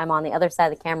time I'm on the other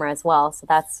side of the camera as well. So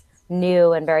that's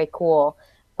new and very cool.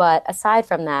 But aside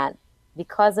from that,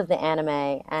 because of the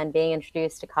anime and being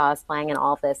introduced to cosplaying and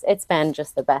all of this, it's been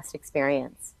just the best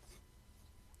experience.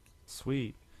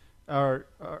 Sweet. All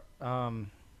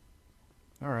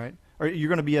right. Are you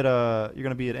going to be at a you're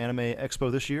going to be at Anime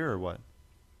Expo this year or what?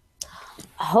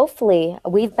 Hopefully,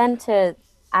 we've been to,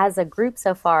 as a group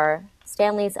so far,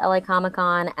 Stanley's LA Comic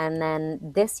Con and then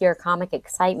this year Comic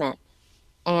Excitement.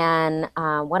 And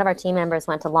one of our team members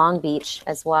went to Long Beach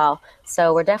as well.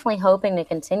 So we're definitely hoping to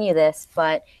continue this,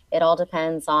 but it all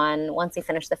depends on once we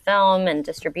finish the film and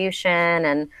distribution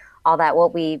and all that,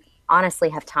 what we honestly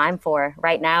have time for.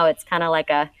 Right now, it's kind of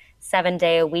like a 7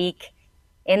 day a week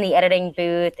in the editing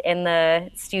booth, in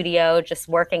the studio, just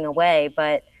working away.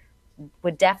 But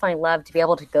would definitely love to be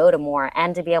able to go to more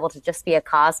and to be able to just be a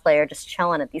cosplayer, just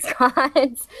chilling at these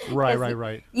cons. Right, Because right,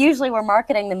 right. usually we're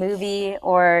marketing the movie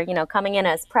or, coming in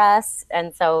as press.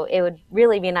 And so it would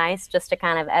really be nice just to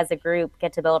kind of, as a group,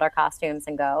 get to build our costumes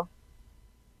and go.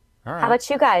 All How right. about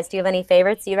you guys? Do you have any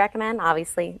favorites you recommend?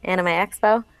 Obviously, Anime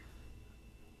Expo.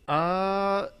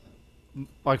 Uh,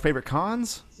 like favorite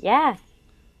cons? Yeah.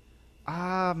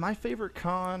 My favorite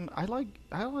con, I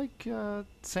like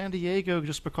San Diego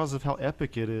just because of how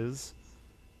epic it is,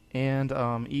 and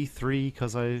E3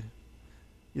 because I've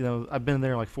been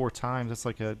there like 4 times. That's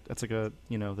like a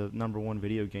the number one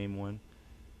video game one.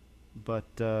 But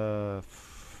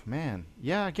man,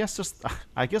 yeah, I guess just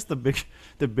I guess the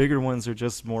bigger ones are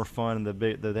just more fun and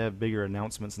they have bigger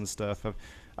announcements and stuff.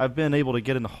 I've been able to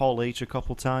get into Hall H a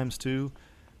couple times too.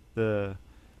 The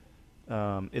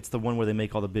It's the one where they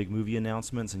make all the big movie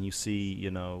announcements, and you see,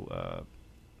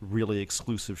 really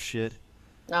exclusive shit.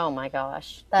 Oh my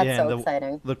gosh, that's Yeah, so and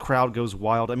exciting. the crowd goes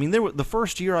wild. I mean, the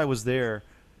first year I was there,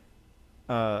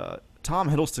 Tom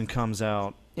Hiddleston comes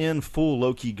out in full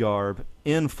Loki garb,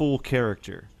 in full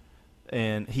character,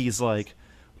 and he's like,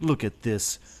 "Look at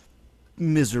this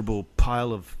miserable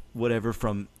pile of whatever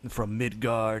from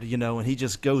Midgard," and he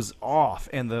just goes off,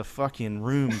 and the fucking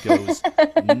room goes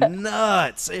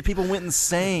nuts. People went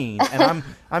insane, and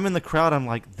I'm in the crowd. I'm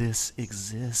like, "This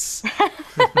exists.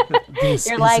 This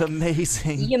You're is like,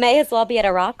 amazing." you may as well be at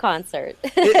a rock concert.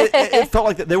 It felt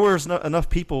like that there was enough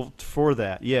people for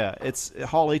that. Yeah,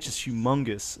 Hall H is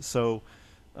humongous, so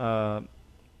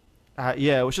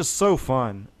yeah, it was just so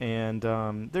fun, and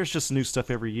there's just new stuff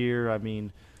every year. I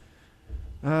mean,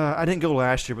 I didn't go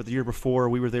last year, but the year before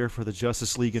we were there for the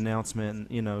Justice League announcement,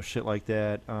 and shit like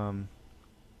that.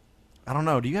 I don't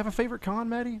know. Do you have a favorite con,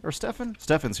 Maddie or Stefan?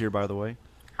 Stefan's here, by the way.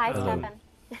 Hi, Hello.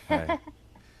 Stefan.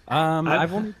 Hi.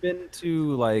 I've only been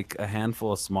to like a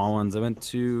handful of small ones. I went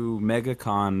to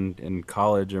MegaCon in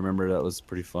college. I remember that was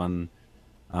pretty fun.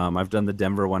 I've done the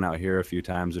Denver one out here a few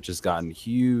times, which has gotten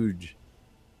huge.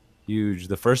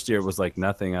 The first year it was like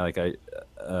nothing.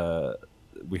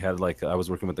 We had like, I was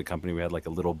working with the company. We had like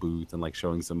a little booth and like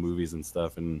showing some movies and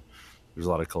stuff, and there's a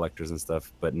lot of collectors and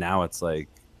stuff. But now it's like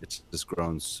it's just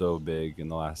grown so big in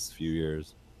the last few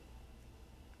years.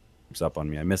 It's up on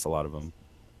me. I miss a lot of them.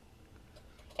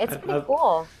 It's pretty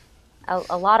cool.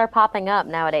 A lot are popping up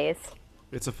nowadays.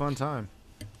 It's a fun time.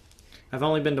 I've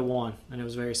only been to one, and it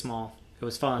was very small. It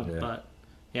was fun, Yeah. but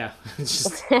yeah, it's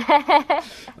just.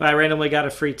 I randomly got a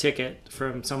free ticket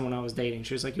from someone I was dating.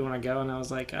 She was like, "You want to go?" And I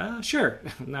was like, "Sure."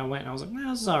 And I went, and I was like, "Well,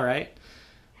 this is all right."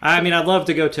 I mean, I'd love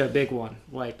to go to a big one.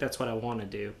 Like that's what I want to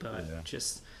do, but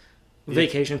just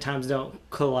vacation times don't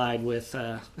collide with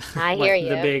I like hear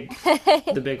you.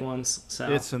 the big ones.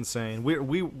 So It's insane.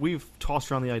 We've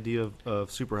tossed around the idea of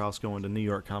Superhouse going to New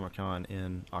York Comic Con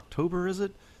in October. Is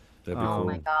it? That'd be Oh cool.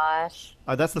 my gosh.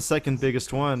 That's the second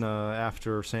biggest one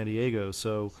after San Diego.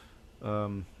 So,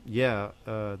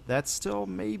 that's still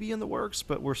maybe in the works,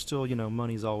 but we're still,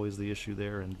 money's always the issue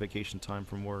there, and vacation time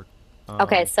from work.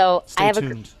 Okay, so Stay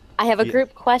tuned. I have a Yeah.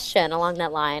 group question along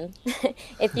that line.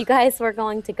 If you guys were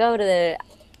going to go to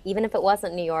even if it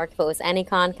wasn't New York, if it was any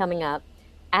con coming up,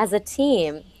 as a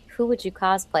team, who would you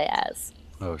cosplay as?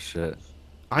 Oh shit.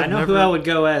 I know who I would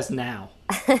go as now,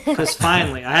 because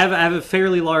finally I have a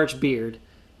fairly large beard,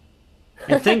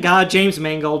 and thank God James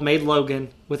Mangold made Logan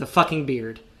with a fucking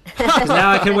beard. Because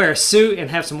now I can wear a suit and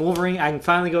have some Wolverine. I can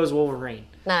finally go as Wolverine.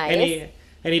 Nice.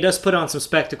 And he does put on some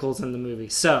spectacles in the movie,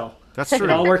 so That's true. it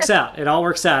all works out. It all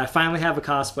works out. I finally have a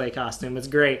cosplay costume. It's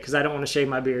great because I don't want to shave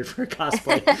my beard for a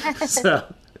cosplay. So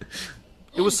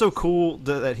It was so cool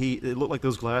that it looked like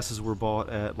those glasses were bought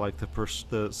at like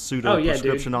the pseudo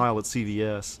prescription aisle at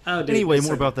CVS. Oh, dude, anyway, yes,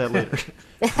 more sir. about that later.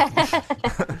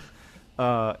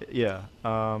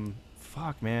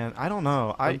 Fuck, man. I don't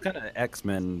know. Some kind of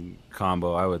X-Men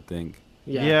combo, I would think.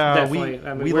 Yeah, definitely.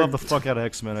 I mean, we we're- love the fuck out of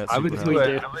X-Men at I would Superhouse. do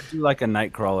I would do like a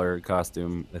Nightcrawler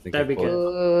costume. I think That'd be I'd pull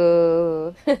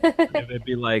Ooh. it. It'd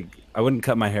be like, I wouldn't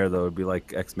cut my hair though. It'd be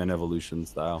like X-Men Evolution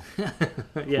style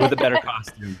Yeah. with a better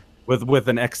costume, with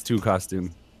an X2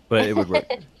 costume, but it would work.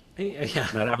 Yeah.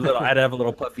 I'd have a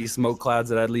little puffy smoke clouds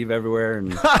that I'd leave everywhere,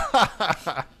 and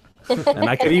and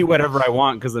I could eat whatever I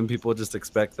want because then people just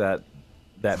expect that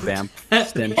vamp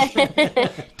stench.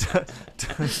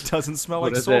 Doesn't smell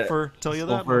What like is it? sulfur. Tell you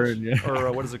that Sulfur, much. yeah.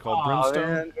 Or what is it called? Aw,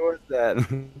 Brimstone. man, who was that?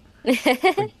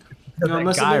 No, it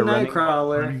must have been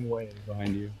Nightcrawler. running away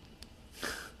behind you.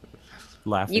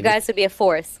 Laughing. You guys would be a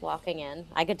force walking in.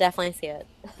 I could definitely see it.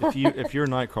 If you're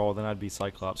Nightcrawler, then I'd be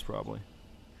Cyclops probably.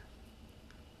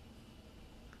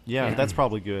 Yeah, that's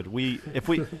probably good.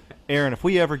 Aaron, if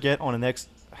we ever get on even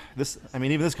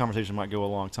this conversation might go a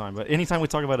long time, but anytime we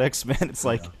talk about X-Men, it's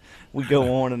like we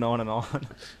go on and on and on.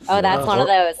 Oh, that's one of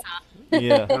those, huh?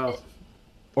 Yeah. Oh,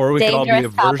 Or we could all be a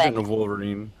Dangerous version topic. of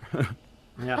Wolverine.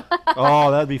 yeah.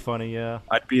 Oh, that'd be funny. Yeah.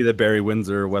 I'd be the Barry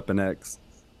Windsor Weapon X.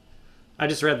 I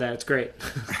just read that. It's great.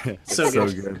 It's So so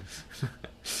good. good.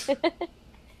 Get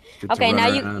to Okay,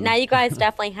 run around. now you guys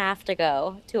definitely have to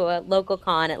go to a local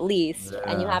con at least,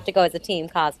 and you Yeah. have to go as a team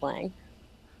cosplaying.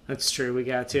 That's true. We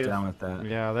got to. Down with that.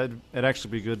 Yeah, it'd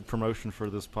actually be good promotion for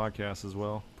this podcast as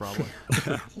well, probably.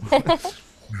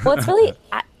 Well, it's really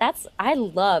I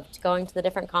loved going to the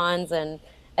different cons, and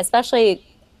especially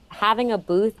having a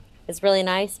booth is really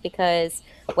nice because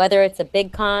whether it's a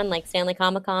big con like Stanley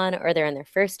Comic Con or they're in their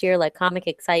first year like Comic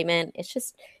Excitement,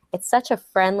 it's such a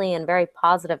friendly and very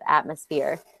positive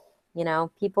atmosphere. You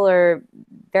know, people are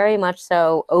very much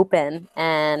so open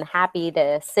and happy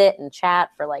to sit and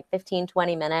chat for like 15,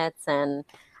 20 minutes. And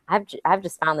I've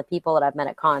just found the people that I've met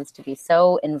at cons to be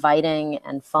so inviting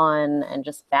and fun and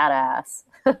just badass.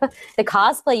 The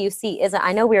cosplay you see isn't,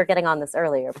 I know we were getting on this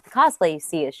earlier, but the cosplay you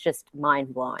see is just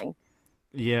mind blowing.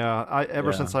 Yeah,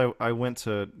 ever Yeah. since I went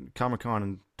to Comic Con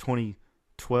in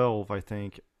 2012, I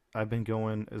think I've been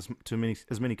going as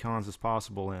many cons as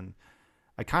possible, and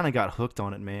I kind of got hooked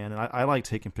on it, man. And I like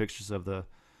taking pictures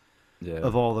Yeah.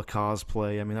 of all the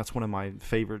cosplay. I mean, that's one of my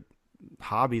favorite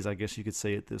hobbies, I guess you could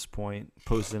say at this point.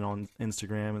 Posting on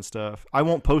Instagram and stuff. I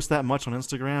won't post that much on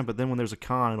Instagram, but then when there's a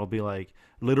con, it'll be like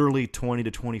literally 20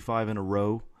 to 25 in a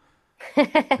row.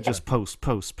 I just post,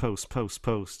 post, post, post,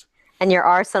 post. And your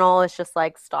arsenal is just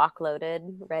like stock loaded,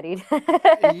 ready to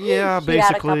Yeah, shoot out a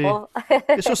basically, couple.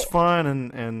 it's just fun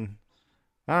and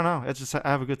I don't know. It's just I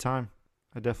have a good time.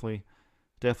 I definitely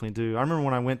do. I remember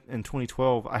when I went in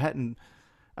 2012.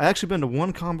 I actually been to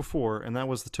one con before, and that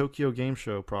was the Tokyo Game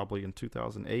Show, probably in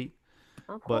 2008.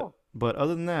 Oh, But cool. but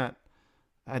other than that,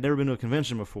 I'd never been to a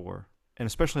convention before, and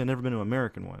especially I'd never been to an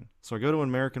American one. So I go to an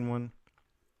American one.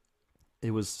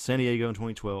 It was San Diego in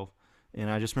 2012, and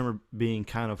I just remember being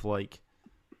kind of like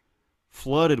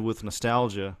flooded with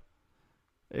nostalgia.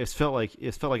 It felt like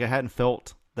I hadn't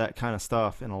felt that kind of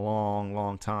stuff in a long,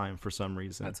 long time for some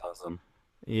reason. That's awesome.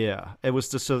 Yeah, it was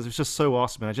just so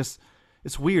awesome. And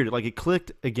it's weird. Like it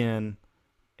clicked again,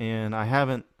 and I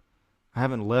haven't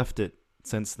left it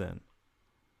since then.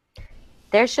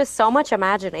 There's just so much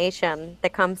imagination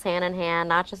that comes hand in hand,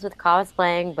 not just with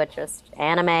cosplaying, but just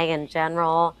anime in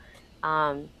general.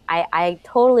 I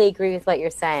totally agree with what you're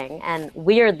saying. And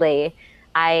weirdly,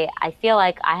 I feel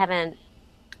like I haven't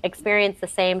experienced the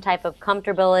same type of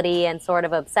comfortability and sort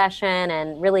of obsession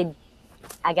and really,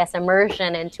 I guess,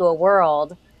 immersion into a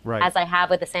world Right, as I have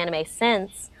with this anime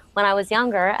since when I was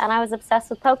younger and I was obsessed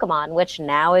with Pokemon, which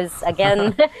now is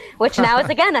again, which now is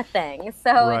again a thing.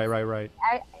 So right, right, right.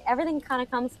 everything kind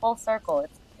of comes full circle.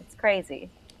 It's crazy.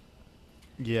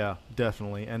 Yeah,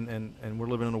 definitely. And we're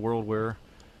living in a world where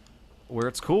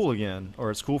it's cool again,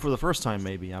 or it's cool for the first time.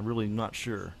 Maybe I'm really not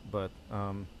sure, but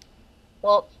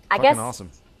Well, I fucking guess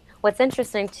awesome. what's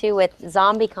interesting too with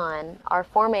ZombieCon, our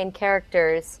four main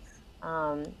characters,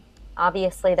 um,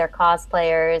 obviously they're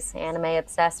cosplayers, anime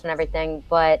obsessed, and everything.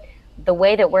 But the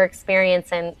way that we're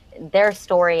experiencing their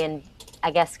story and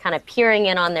I guess kind of peering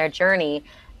in on their journey,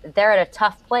 they're at a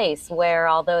tough place where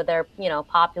although they're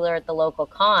popular at the local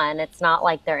con, it's not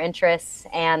like their interests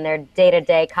and their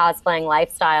day-to-day cosplaying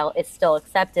lifestyle is still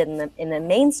accepted in the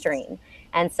mainstream.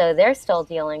 And so they're still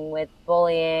dealing with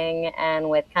bullying and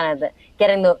with kind of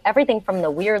getting the everything from the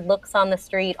weird looks on the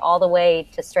street all the way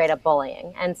to straight up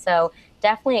bullying. And so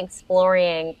definitely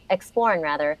exploring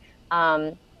rather,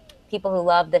 um, people who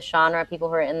love this genre, people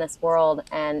who are in this world,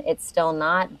 and it's still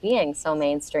not being so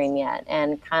mainstream yet,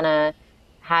 and kind of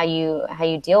how you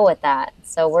deal with that.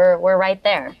 So we're right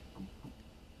there.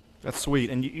 That's sweet.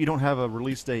 And you don't have a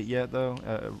release date yet, though.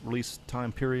 A release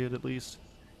time period, at least.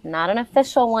 Not an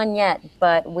official one yet,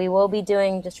 but we will be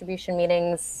doing distribution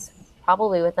meetings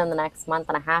probably within the next month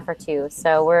and a half or two.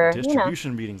 So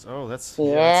Distribution meetings. Oh, yeah. that's some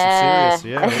serious.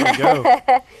 Yeah, there you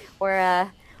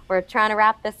go. We're trying to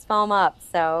wrap this film up.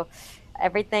 So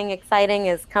everything exciting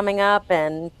is coming up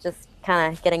and just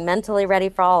kind of getting mentally ready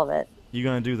for all of it. You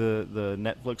gonna do the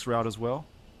Netflix route as well?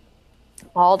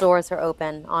 All doors are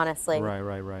open, honestly. Right,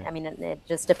 right, right. I mean, it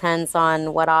just depends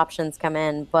on what options come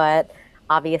in, but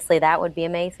obviously that would be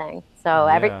amazing. So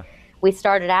Yeah. we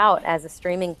started out as a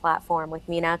streaming platform with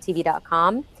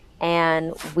MeNowTV.com,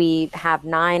 and we have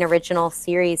 9 original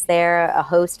series there, a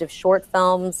host of short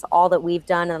films, all that we've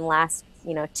done in the last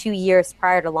 2 years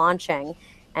prior to launching,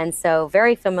 and so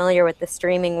very familiar with the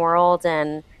streaming world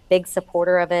and big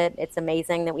supporter of it. It's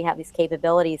amazing that we have these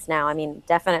capabilities now. I mean,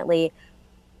 definitely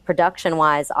production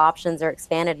wise, options are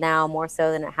expanded now more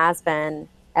so than it has been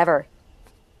ever.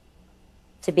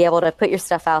 To be able to put your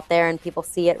stuff out there and people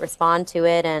see it, respond to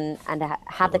it, and to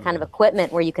have the kind of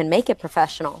equipment where you can make it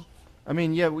professional. I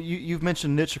mean, yeah, well, you've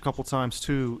mentioned niche a couple times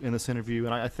too in this interview,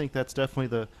 and I think that's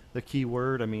definitely the key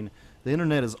word. I mean, the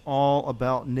internet is all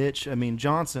about niche. I mean,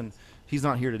 Johnson, he's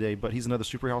not here today, but he's another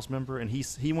Superhouse member, and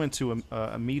he went to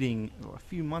a meeting a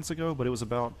few months ago, but it was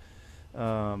about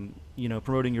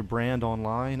promoting your brand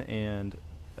online, and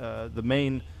the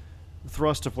main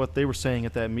thrust of what they were saying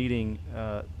at that meeting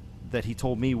that he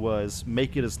told me was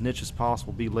make it as niche as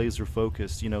possible, be laser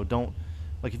focused. Don't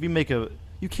like if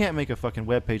you can't make a fucking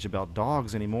web page about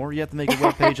dogs anymore. You have to make a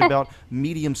web page about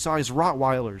medium-sized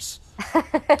Rottweilers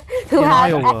Who in have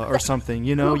Iowa or something.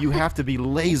 You have to be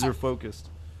laser focused.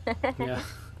 Yeah.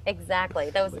 Exactly.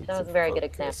 That was a very good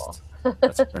example.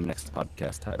 That's our next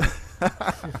podcast title.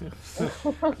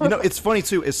 It's funny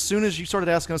too. As soon as you started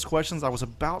asking us questions, I was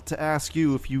about to ask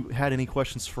you if you had any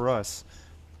questions for us.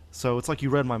 So it's like you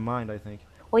read my mind, I think.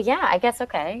 Well, yeah, I guess,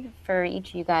 okay. For each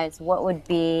of you guys, what would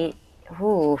be,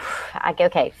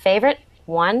 okay, favorite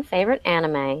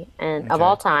anime and of Okay.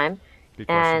 all time, Good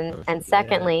question. and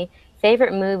secondly,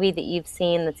 favorite movie that you've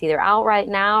seen that's either out right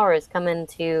now or is coming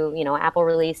to, Apple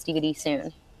release DVD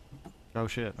soon. Oh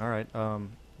shit! All right.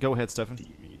 Go ahead, Stefan.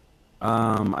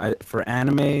 For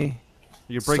anime,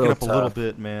 You're breaking so up a little tough.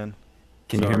 bit, man.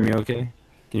 Can you hear me okay?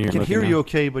 Can you I hear can me hear okay you now?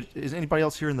 okay, but is anybody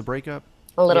else hearing the breakup?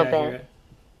 A little Yeah, I hear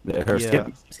bit. it. Yeah, Yeah.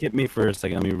 skip me for a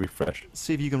second. Let me refresh.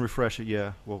 See if you can refresh it.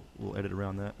 Yeah, we'll edit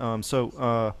around that.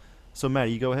 So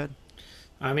Maddie, you go ahead.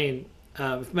 I mean,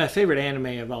 my favorite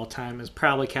anime of all time is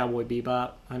probably Cowboy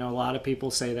Bebop. I know a lot of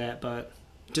people say that, but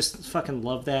just fucking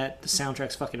love that. The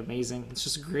soundtrack's fucking amazing. It's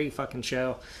just a great fucking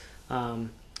show. And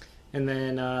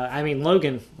then,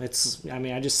 Logan. I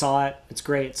just saw it. It's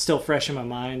great. It's still fresh in my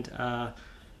mind.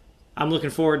 I'm looking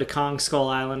forward to Kong Skull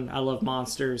Island. I love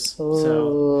monsters. So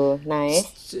Ooh, nice.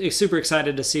 super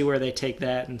excited to see where they take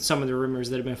that and some of the rumors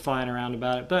that have been flying around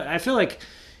about it. But I feel like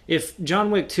if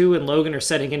John Wick 2 and Logan are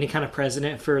setting any kind of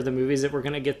precedent for the movies that we're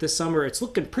going to get this summer, it's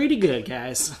looking pretty good,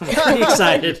 guys. I'm pretty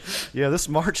excited. Yeah, this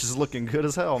March is looking good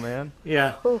as hell, man.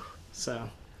 Yeah. Whew. So,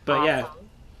 but yeah,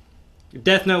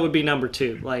 Death Note would be number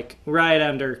 2, like right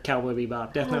under Cowboy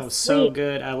Bebop. Death Note was so sweet.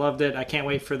 good. I loved it. I can't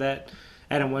wait for that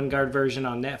Adam Wingard version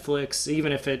on Netflix.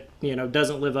 Even if it,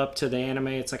 doesn't live up to the anime,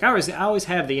 it's like I always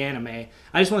have the anime.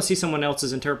 I just want to see someone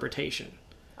else's interpretation.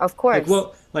 Of course.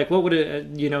 What would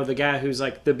the guy who's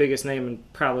like the biggest name in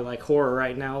probably like horror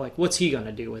right now, like what's he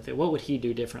gonna do with it? What would he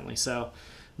do differently? So,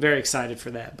 very excited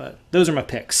for that. But those are my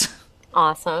picks.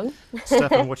 Awesome.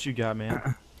 Stefan, what you got,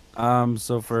 man?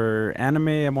 So for anime,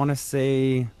 I want to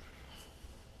say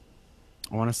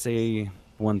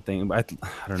one thing, but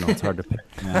I don't know. It's hard to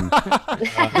pick, man.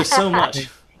 There's so much.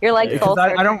 You're like Because soul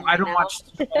I don't searching right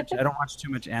now. watch too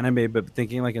much anime, but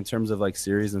thinking like in terms of like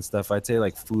series and stuff, I'd say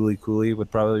like Fooly Cooly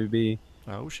would probably be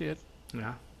Oh shit!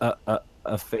 Yeah.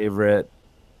 a favorite.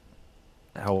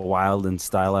 How wild and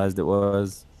stylized it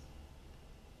was.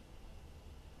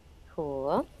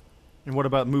 Cool. And what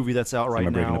about movie that's out right Am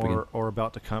I breaking now up again? or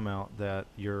about to come out that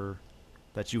you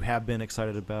have been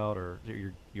excited about or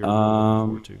you're looking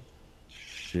forward to?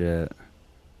 Shit.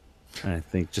 I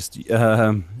think just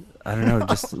I don't know,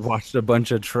 just watched a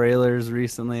bunch of trailers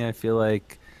recently. I feel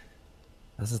like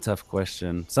that's a tough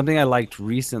question. Something I liked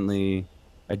recently,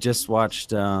 I just watched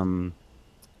The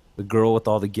Girl with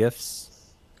All the Gifts,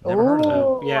 Never heard of that.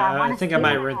 Ooh, Yeah, I wanna think I see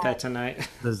might that. rent that tonight.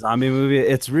 the zombie movie.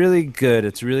 It's really good.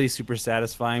 It's really super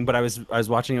satisfying, but I was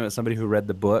watching it with somebody who read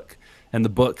the book, and the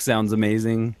book sounds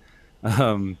amazing.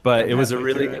 But it was a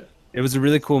halfway through really it. it was a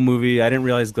really cool movie. I didn't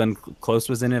realize Glenn Close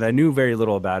was in it. I knew very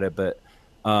little about it, but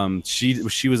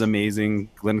she was amazing.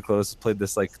 Glenn Close played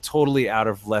this like totally out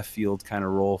of left field kind of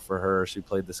role for her. She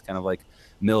played this kind of like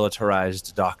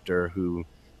militarized doctor who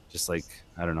just like,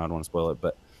 I don't know, I don't want to spoil it,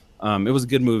 but it was a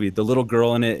good movie. The little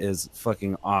girl in it is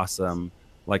fucking awesome.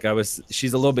 Like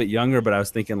she's a little bit younger, but I was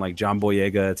thinking like John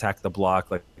Boyega, Attack the Block.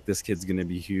 Like this kid's gonna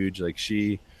be huge. Like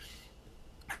she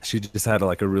just had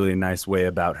like a really nice way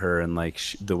about her, and like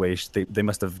the way they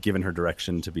must have given her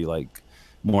direction to be like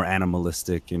more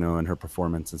animalistic, in her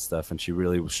performance and stuff. And she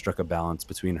really struck a balance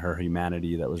between her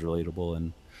humanity that was relatable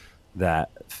and that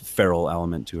feral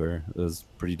element to her. It was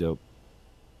pretty dope.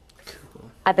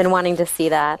 I've been wanting to see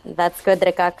that. That's good that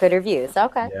it got good reviews.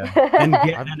 Okay. Yeah.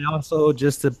 And also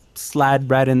just to slide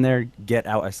right in there, Get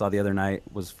Out I saw the other night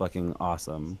was fucking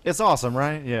awesome. It's awesome,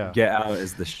 right? Yeah. Get Out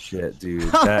is the shit, dude.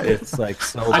 It's like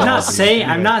so I'm not ballsy.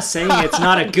 saying it's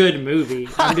not a good movie.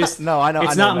 I'm just No, I know.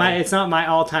 It's I know, not man. it's not my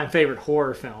all-time favorite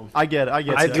horror film. I get it. I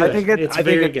good. think It's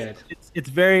very good.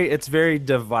 It's very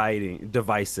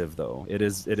divisive though.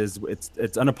 It's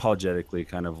unapologetically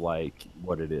kind of like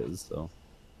what it is. So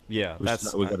Yeah, we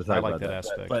that's got to talk I about like that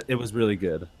aspect. But it was really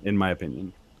good in my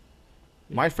opinion.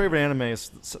 My favorite anime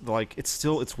is like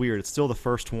it's weird. It's still the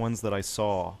first ones that I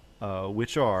saw,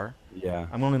 which are Yeah.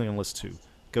 I'm only going to list two: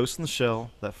 Ghost in the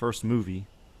Shell, that first movie,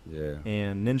 Yeah.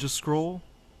 and Ninja Scroll.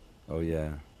 Oh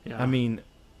yeah. Yeah. I mean,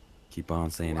 Keep on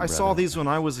saying it. I saw brother. these when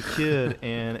I was a kid,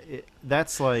 and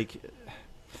that's like,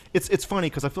 it's funny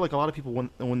because I feel like a lot of people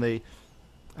when they,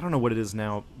 I don't know what it is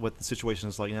now, what the situation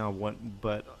is like now,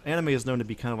 but anime is known to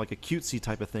be kind of like a cutesy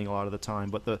type of thing a lot of the time.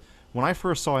 But when I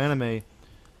first saw anime, it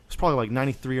was probably like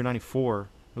 '93 or '94. It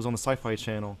was on the Sci-Fi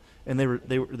Channel, and they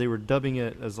were dubbing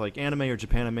it as like anime or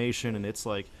Japanimation, and it's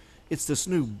like it's this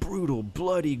new brutal,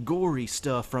 bloody, gory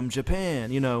stuff from Japan,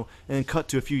 and then cut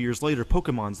to a few years later,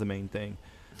 Pokemon's the main thing.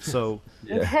 So,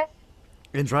 Yeah.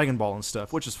 and Dragon Ball and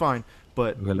stuff, which is fine.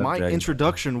 But I love my Dragon Ball.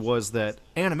 introduction was that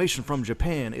animation from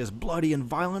Japan is bloody and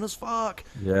violent as fuck.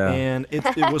 Yeah. And it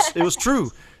was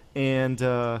true. And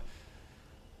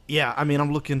yeah, I mean,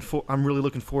 I'm really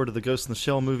looking forward to the Ghost in the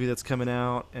Shell movie that's coming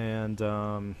out. And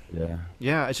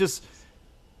yeah,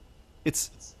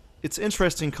 it's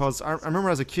interesting because I remember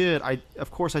as a kid, of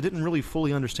course I didn't really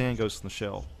fully understand Ghost in the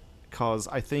Shell, because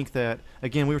I think that,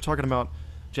 again, we were talking about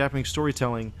Japanese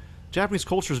storytelling. Japanese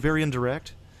culture is very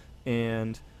indirect,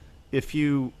 and if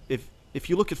you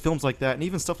look at films like that, and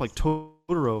even stuff like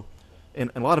Totoro and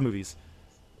a lot of movies,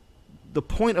 the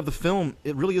point of the film,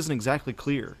 it really isn't exactly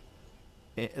clear.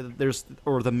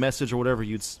 Or the message, or whatever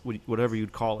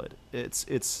you'd call it.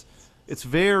 It's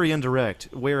very indirect.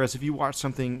 Whereas if you watch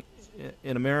something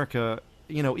in America,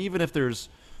 even if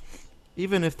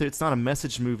it's not a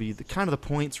message movie, the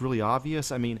point's really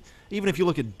obvious. I mean, even if you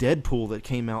look at Deadpool that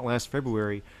came out last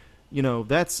February,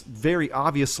 that's very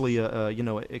obviously a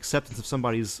acceptance of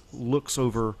somebody's looks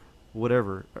over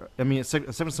whatever. I mean,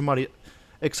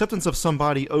 acceptance of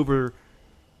somebody over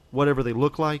whatever they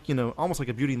look like, almost like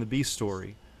a Beauty and the Beast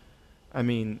story. I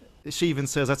mean, she even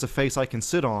says that's a face I can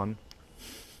sit on.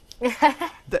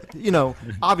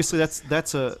 Obviously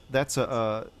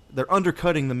they're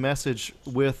undercutting the message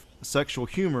with sexual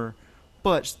humor,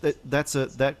 but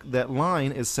that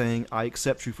line is saying I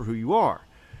accept you for who you are,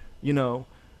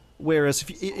 Whereas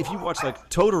if you watch like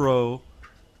Totoro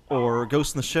or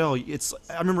Ghost in the Shell,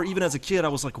 I remember even as a kid I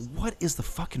was like, what is the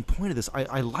fucking point of this?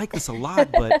 I like this a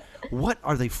lot, but what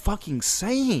are they fucking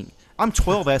saying? I'm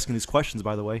 12 asking these questions,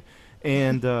 by the way,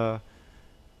 and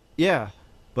yeah.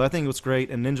 But I think it was great,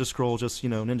 and Ninja Scroll just,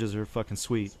 ninjas are fucking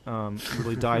sweet.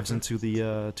 Really dives into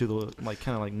the like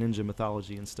kind of like ninja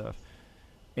mythology and stuff.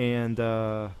 And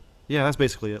yeah, that's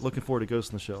basically it. Looking forward to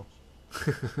Ghost in the Shell.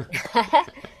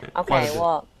 Okay,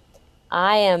 well,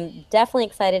 I am definitely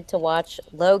excited to watch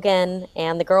Logan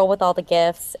and The Girl with All the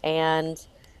Gifts, and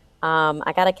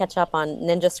I got to catch up on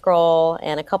Ninja Scroll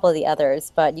and a couple of the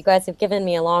others, but you guys have given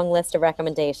me a long list of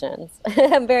recommendations.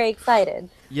 I'm very excited.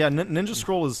 Yeah, Ninja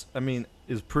Scroll is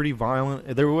pretty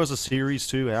violent. There was a series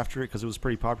too after it because it was a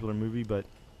pretty popular movie, but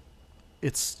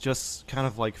it's just kind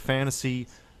of like fantasy,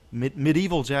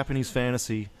 medieval Japanese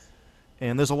fantasy.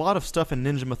 And there's a lot of stuff in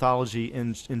ninja mythology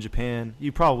in Japan.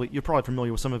 You're probably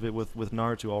familiar with some of it with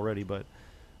Naruto already, but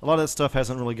a lot of that stuff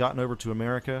hasn't really gotten over to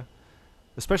America,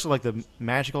 especially like the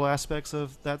magical aspects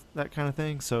of that kind of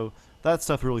thing. So that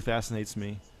stuff really fascinates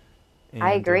me. And,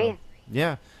 I agree.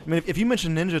 Yeah, I mean, if you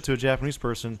mention ninja to a Japanese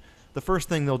person, the first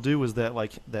thing they'll do is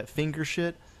that finger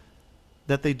shit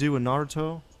that they do in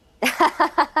Naruto.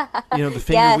 The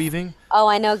finger Yes. weaving. Oh,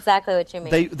 I know exactly what you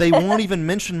mean. They won't even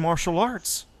mention martial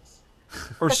arts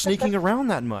or sneaking around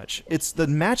that much. It's the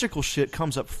magical shit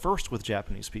comes up first with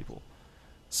Japanese people.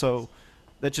 So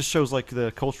that just shows like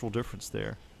the cultural difference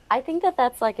there. I think that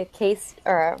that's like a case,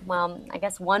 or well, I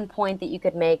guess one point that you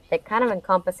could make that kind of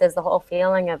encompasses the whole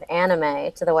feeling of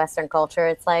anime to the Western culture.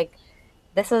 It's like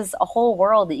this is a whole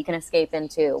world that you can escape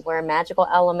into, where magical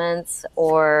elements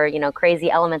or crazy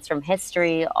elements from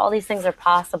history, all these things are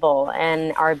possible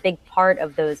and are a big part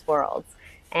of those worlds.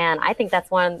 And I think that's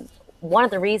one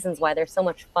of the reasons why they're so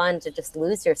much fun to just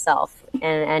lose yourself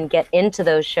and get into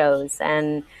those shows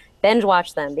and binge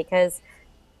watch them, because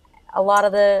a lot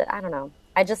of I don't know.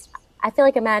 I feel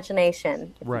like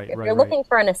imagination. If you're looking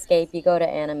for an escape, you go to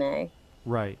anime.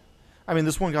 Right. I mean,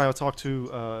 this one guy I talked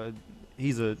to,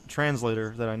 he's a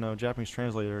translator that I know, Japanese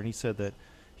translator, and he said that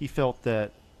he felt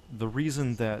that the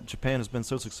reason that Japan has been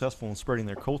so successful in spreading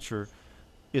their culture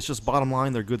is just bottom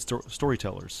line, they're good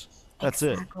storytellers. That's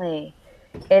exactly.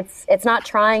 It's not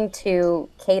trying to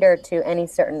cater to any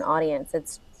certain audience.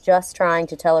 It's just trying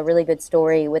to tell a really good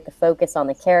story with the focus on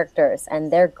the characters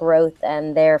and their growth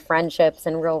and their friendships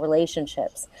and real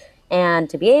relationships. And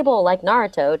to be able, like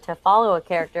Naruto, to follow a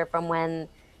character from when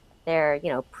they're,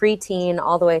 preteen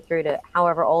all the way through to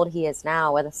however old he is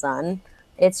now with a son.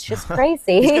 It's just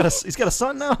crazy. He's got a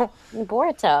son now?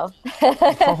 Boruto.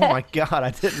 Oh my god,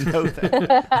 I didn't know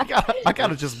that. I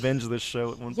gotta just binge this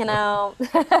show at one point.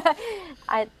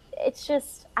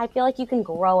 I feel like you can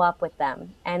grow up with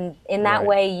them, and in that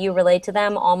way you relate to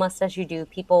them almost as you do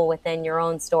people within your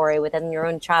own story, within your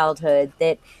own childhood,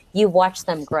 that you watch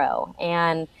them grow.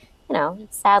 And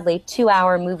sadly,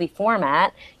 2-hour movie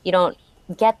format, you don't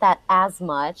get that as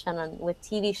much. And with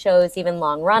TV shows, even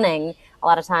long running, a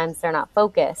lot of times they're not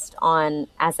focused on,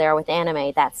 as they are with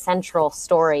anime, that central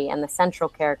story and the central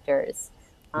characters.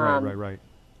 Right.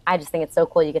 I just think it's so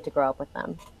cool you get to grow up with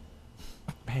them.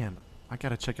 man, I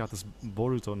gotta check out this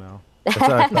Boruto now. That's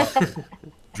how I thought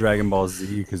Dragon Ball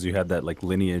Z, because you had that like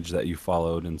lineage that you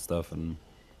followed and stuff, and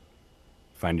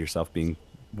find yourself being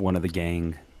one of the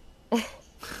gang,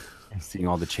 seeing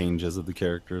all the changes of the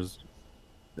characters.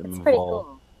 It's pretty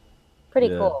cool. Pretty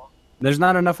cool. There's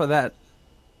not enough of that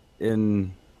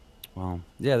in, well,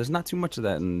 yeah, there's not too much of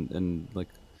that in like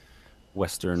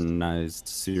westernized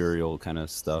serial kind of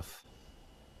stuff.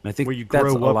 And I think where you that's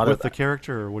grow a up lot with of the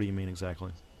character, or what do you mean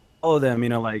exactly? all of them, you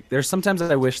know, like there's sometimes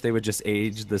I wish they would just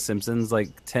age the Simpsons like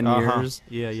 10 years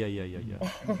Yeah.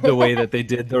 the way that they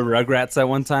did the Rugrats at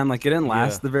one time. Like it didn't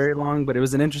last very long, but it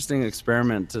was an interesting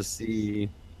experiment to see.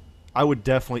 I would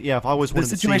definitely, if I always The wanted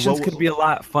to see situations what could be a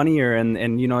lot funnier,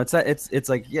 and you know, it's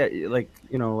like, yeah, like,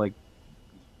 you know, like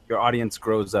your audience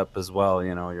grows up as well,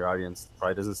 you know, your audience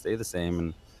probably doesn't stay the same,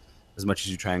 and as much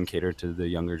as you try and cater to the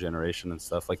younger generation and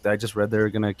stuff like that. I just read they're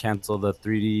gonna cancel the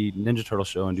 3D Ninja Turtle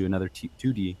show and do another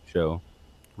 2D show.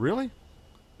 Really?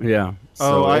 Yeah.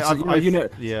 Oh, So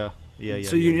yeah.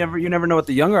 So you never know what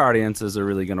the younger audiences are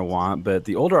really gonna want, but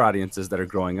the older audiences that are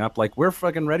growing up, like we're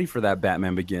fucking ready for that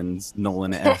Batman Begins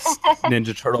Nolan-esque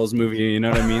Ninja Turtles movie. You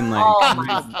know what I mean? Like, Oh my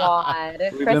god,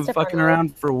 we've been fucking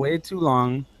around for way too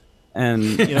long, and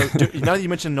you know, now that you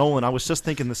mentioned Nolan, I was just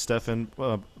thinking this, Stefan,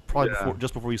 probably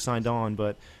just before you signed on,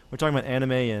 but we're talking about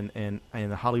anime and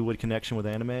the Hollywood connection with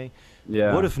anime.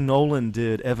 Yeah. What if Nolan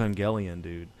did Evangelion,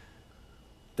 dude?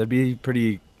 That'd be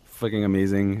pretty fucking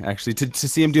amazing, actually, to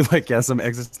see him do like some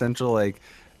existential like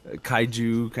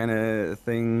kaiju kind of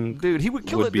thing. Dude, he would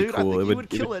kill it, dude. Cool. I think he would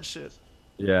kill that shit.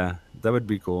 Yeah, that would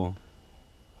be cool.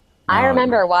 I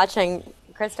remember watching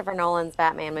Christopher Nolan's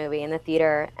Batman movie in the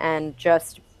theater and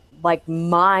just like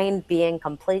mind being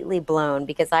completely blown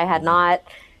because I had not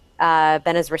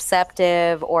been as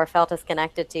receptive or felt as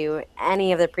connected to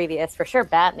any of the previous, for sure,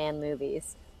 Batman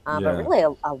movies. But really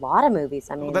a lot of movies.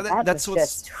 I mean, that's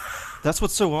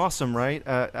what's so awesome, right?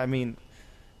 I mean,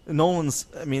 Nolan's.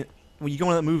 I mean, when you go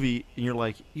into that movie and you're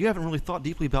like, you haven't really thought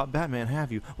deeply about Batman,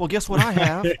 have you? Well, guess what I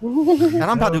have, and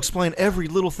I'm about to explain every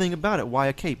little thing about it. Why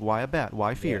a cape? Why a bat?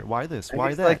 Why fear? Why this?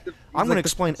 Why that? I'm going to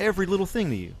explain every little thing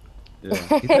to you. Yeah.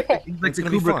 He's like the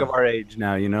Kubrick of our age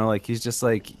now, you know, like he's just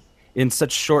like in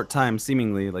such short time,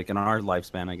 seemingly like in our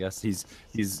lifespan, I guess he's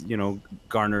you know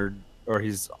garnered, or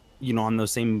he's, you know, on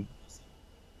those same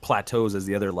plateaus as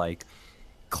the other like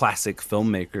classic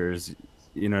filmmakers,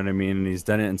 you know what I mean? And he's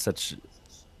done it in such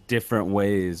different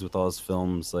ways with all his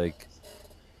films. Like,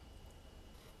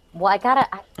 well, I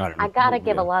gotta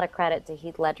give a lot of credit to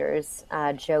Heath Ledger's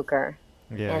Joker.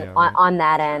 On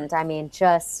that end, I mean,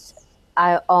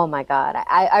 oh my god,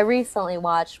 I recently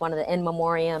watched one of the In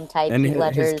Memoriam type Heath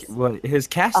Ledger's. His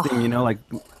casting, you know, like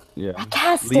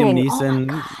casting.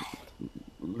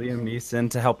 Liam Neeson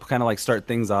to help kind of like start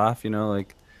things off, you know,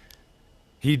 like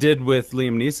he did with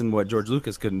Liam Neeson what George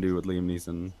Lucas couldn't do with Liam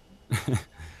Neeson.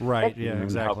 Right. Yeah.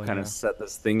 Exactly. Help kind of set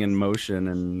this thing in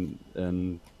motion,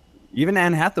 and even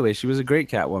Anne Hathaway, she was a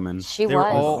great Catwoman. She was.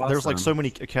 Awesome. There's like so many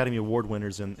Academy Award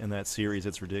winners in that series.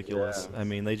 It's ridiculous. Yeah. I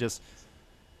mean,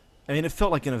 it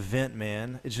felt like an event,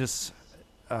 man. It's just,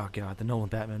 oh god, the Nolan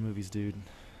Batman movies, dude.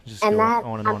 Just go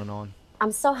on and on and on.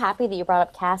 I'm so happy that you brought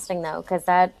up casting, though, because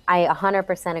I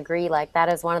 100% agree. Like,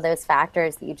 that is one of those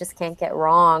factors that you just can't get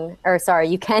wrong. Or, sorry,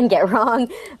 you can get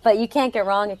wrong, but you can't get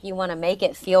wrong if you want to make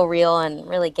it feel real and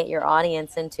really get your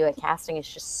audience into it. Casting is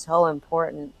just so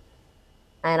important.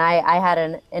 And I had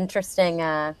an interesting,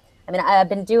 I've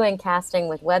been doing casting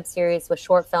with web series, with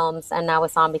short films, and now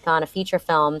with ZombieCon, a feature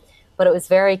film. But it was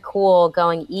very cool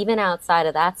going even outside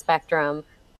of that spectrum,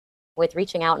 with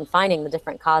reaching out and finding the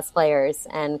different cosplayers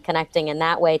and connecting in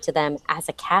that way to them as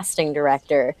a casting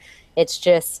director. It's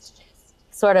just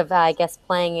sort of, I guess,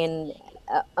 playing in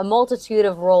a multitude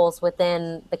of roles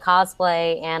within the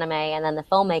cosplay, anime, and then the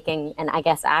filmmaking and, I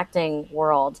guess, acting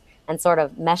world, and sort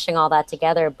of meshing all that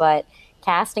together. But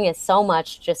casting is so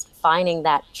much just finding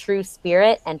that true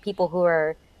spirit and people who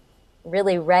are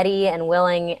really ready and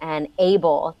willing and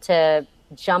able to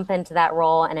jump into that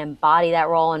role and embody that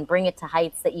role and bring it to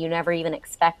heights that you never even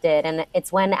expected. And it's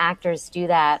when actors do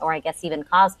that, or I guess even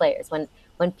cosplayers,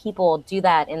 when people do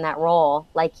that in that role,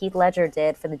 like Heath Ledger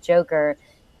did for the Joker,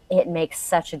 it makes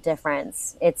such a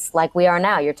difference. It's like we are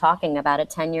now. You're talking about it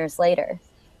 10 years later.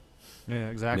 Yeah,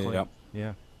 exactly.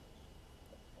 Yeah. I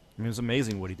mean, it was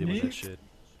amazing what he did with that shit.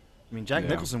 I mean, Jack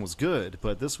Nicholson was good,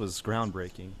 but this was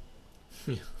groundbreaking.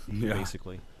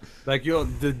 Basically. Like,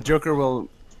 the Joker will...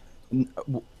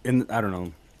 I don't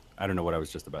know what I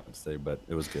was just about to say, but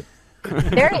it was good.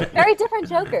 Very, very different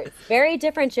Jokers. Very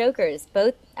different Jokers.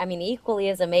 Both, I mean, equally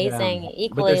as amazing,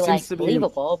 equally like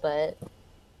believable. But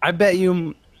I bet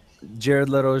you, Jared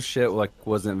Leto's shit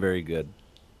wasn't very good.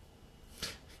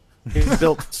 He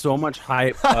built so much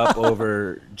hype up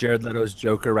over Jared Leto's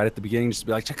Joker right at the beginning, just to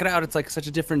be like, check it out, it's like such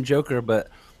a different Joker, but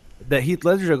that Heath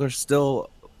Ledger Joker is still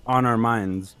on our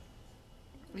minds.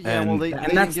 Yeah, And, well, they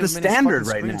and that's didn't the give him any standard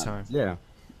fucking right screen now. time.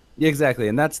 Yeah, exactly,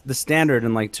 and that's the standard.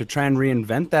 And like to try and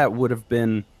reinvent that would have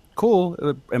been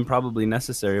cool and probably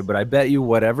necessary. But I bet you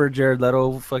whatever Jared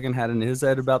Leto fucking had in his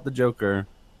head about the Joker,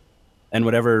 and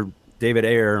whatever David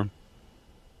Ayer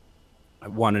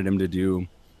wanted him to do,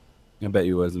 I bet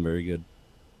you wasn't very good.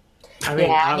 I mean,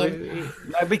 Yeah, I mean-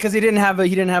 Because he didn't have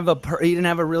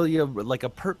a really like a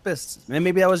purpose, and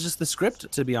maybe that was just the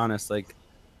script, to be honest. Like,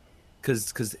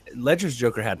 because Ledger's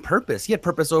Joker had purpose. He had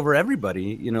purpose over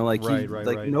everybody. You know, like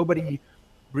Right. nobody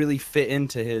really fit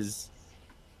into his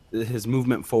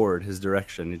movement forward, his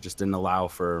direction. It just didn't allow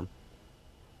for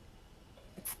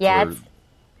Yeah,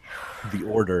 for the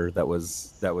order that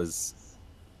was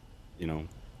you know,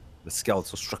 the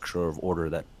skeletal structure of order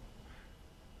that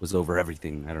was over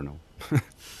everything. I don't know.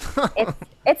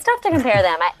 it's tough to compare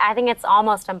them. I think it's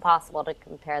almost impossible to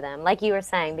compare them, like you were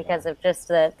saying, because of just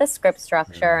the script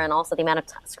structure and also the amount of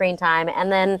screen time.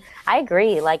 And then I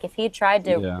agree, like if you tried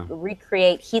to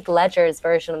recreate Heath Ledger's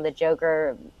version of the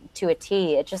Joker to a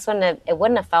T, it just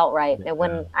wouldn't have felt right. It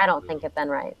wouldn't. I don't think it been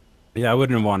right. Yeah, I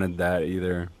wouldn't have wanted that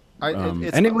either.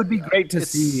 It's- And it would be great to it's-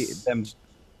 see them.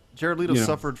 Jared Leto you know,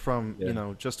 suffered from,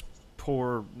 yeah. just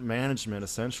poor management,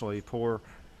 essentially. Poor,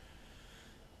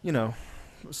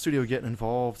 studio getting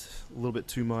involved a little bit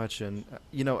too much. And,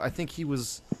 I think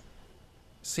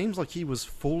seems like he was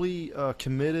fully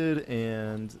committed.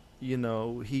 And,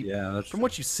 That's from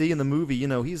what you see in the movie,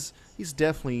 he's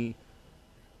definitely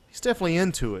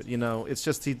into it. It's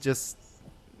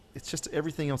just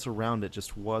everything else around it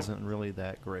just wasn't really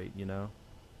that great,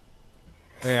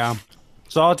 Yeah.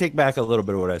 So I'll take back a little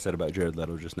bit of what I said about Jared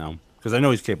Leto just now, because I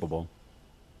know he's capable.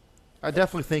 I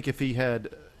definitely think if he had,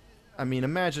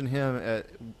 imagine him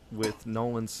with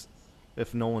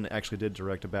if Nolan actually did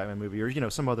direct a Batman movie, or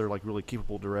some other like really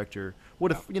capable director.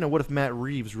 What if Matt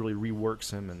Reeves really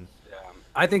reworks him and?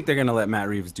 I think they're gonna let Matt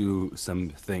Reeves do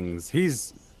some things.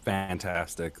 He's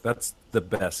fantastic. That's the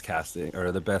best casting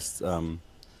or the best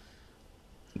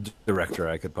director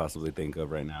I could possibly think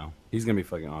of right now. He's gonna be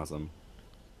fucking awesome.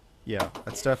 Yeah,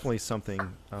 that's definitely something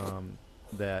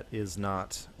that is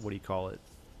not, what do you call it?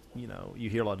 You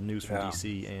hear a lot of news from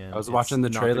DC, and I was watching the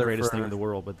it's trailer not the greatest for- thing in the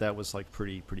world, but that was like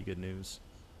pretty good news.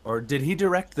 Or did he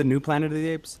direct the new Planet of the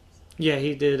Apes? Yeah,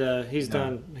 he did.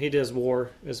 He does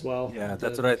War as well. Yeah,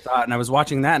 that's what I thought. And I was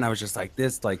watching that, and I was just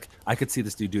like, I could see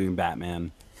this dude doing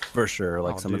Batman for sure.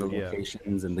 Like some of the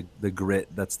locations and the grit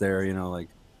that's there, like.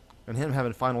 And him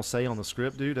having final say on the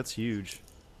script, dude, that's huge.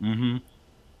 Mm-hmm.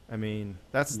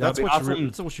 That's That'd be awesome.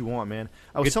 that's what you want, man.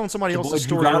 I was telling somebody your else's boy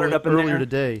story Goddard up in earlier there.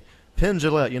 today. Penn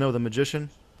Jillette, the magician.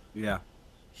 Yeah.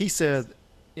 He said,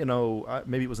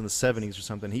 maybe it was in the 70s or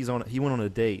something. He went on a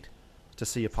date to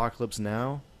see Apocalypse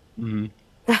Now.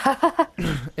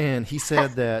 Mm-hmm. And he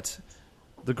said that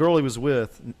the girl he was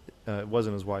with, it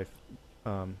wasn't his wife.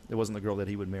 It wasn't the girl that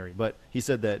he would marry. But he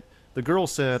said that the girl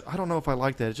said, I don't know if I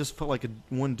like that. It just felt like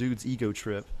one dude's ego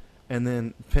trip. And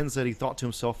then Penn said he thought to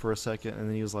himself for a second, and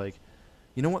then he was like,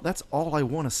 you know what? That's all I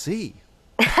want to see.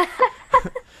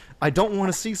 I don't want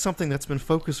to see something that's been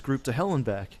focus grouped to hell and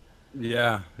back.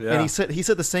 Yeah. And he said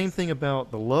the same thing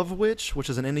about The Love Witch, which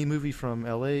is an indie movie from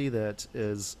L.A. that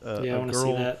is a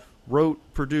girl wrote,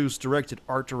 produced, directed,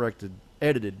 art directed,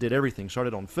 edited, did everything, shot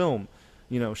it on film.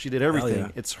 She did everything.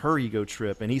 Yeah. It's her ego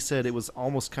trip, and he said it was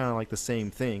almost kind of like the same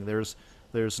thing. There's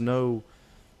no,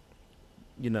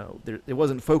 it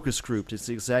wasn't focus grouped. It's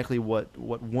exactly what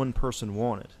one person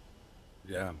wanted.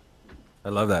 Yeah, I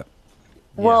love that.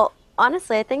 Well,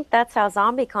 honestly, I think that's how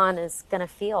ZombieCon is going to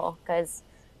feel. Because,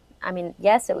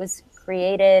 yes, it was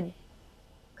created,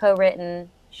 co-written,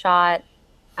 shot,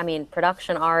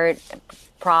 production art,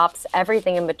 props,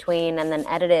 everything in between, and then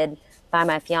edited by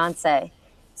my fiance.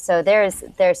 So there's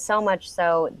so much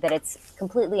so that it's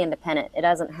completely independent. It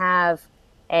doesn't have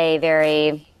a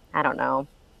very, I don't know,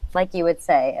 like you would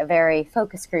say, a very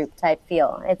focus group type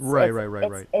feel.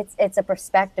 Right. It's a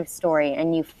perspective story,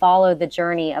 and you follow the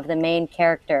journey of the main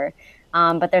character.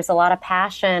 But there's a lot of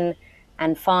passion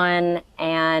and fun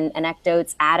and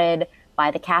anecdotes added by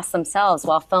the cast themselves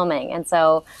while filming. And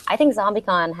so I think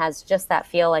ZombieCon has just that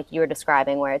feel like you were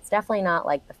describing, where it's definitely not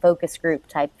like the focus group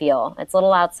type feel. It's a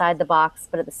little outside the box,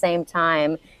 but at the same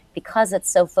time, because it's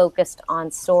so focused on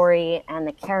story and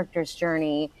the character's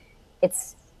journey,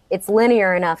 it's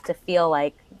linear enough to feel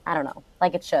like, I don't know,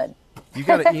 like it should. You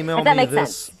got to email me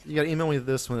this. Sense. You got to email me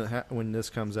this when this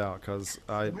comes out, because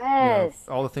Yes.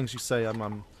 all the things you say,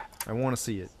 I'm I want to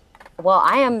see it. Well,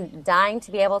 I am dying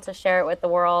to be able to share it with the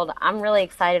world. I'm really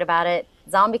excited about it.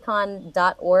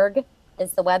 Zombiecon.org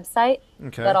is the website.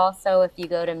 Okay. But also, if you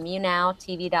go to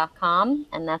MewNowTV.com,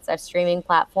 and that's our streaming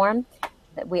platform,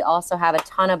 that we also have a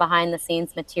ton of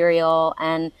behind-the-scenes material.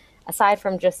 And aside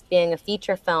from just being a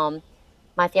feature film,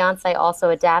 my fiance also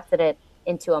adapted it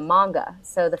into a manga.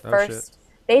 So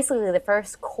basically the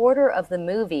first quarter of the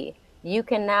movie, you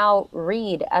can now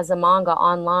read as a manga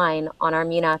online on our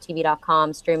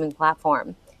MewNowTV.com streaming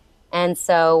platform. And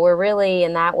so we're really,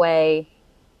 in that way,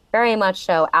 very much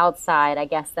so outside, I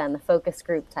guess, then the focus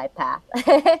group type path.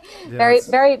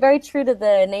 Very true to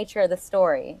the nature of the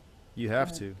story. You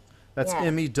have to. That's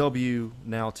MEW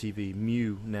Now TV,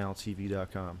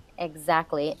 MewNowTV.com.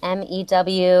 Exactly.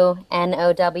 MEWNOW,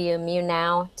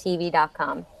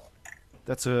 MewNowTV.com.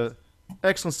 That's a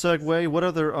excellent segue. What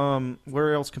other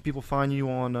where else can people find you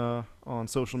on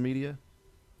social media?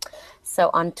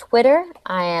 So on Twitter,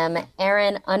 I am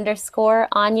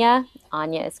Erin_Anya.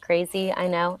 Anya is crazy, I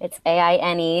know. It's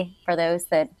AINE for those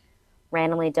that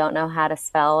randomly don't know how to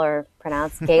spell or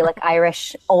pronounce Gaelic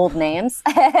Irish old names.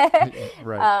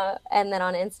 Right. And then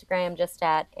on Instagram, just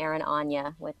at Erin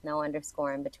Anya with no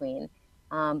underscore in between.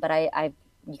 But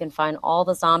you can find all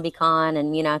the ZombieCon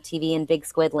and Mew Now TV and Big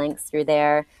Squid links through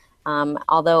there.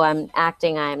 Although I'm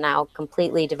acting, I am now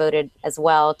completely devoted as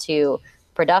well to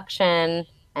production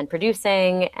and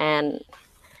producing and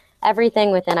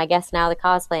everything within, I guess, now the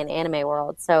cosplay and anime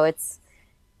world. So it's,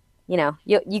 you go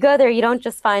there, you don't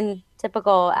just find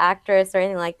typical actress or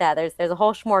anything like that. There's a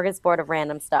whole smorgasbord of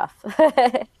random stuff.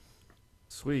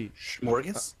 Sweet.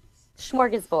 Smorgas?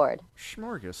 Smorgasbord.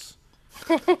 Smorgas.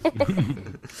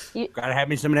 Gotta have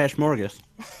me some of that smorgas.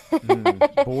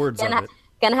 Boards of it.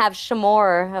 Gonna have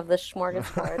Shamor of the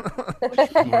smorgasbord.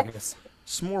 Smorgas.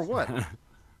 S'more what?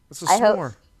 That's a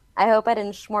s'more. I hope I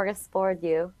didn't smorgasbord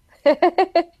you.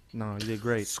 No, you did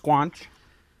great. Squanch.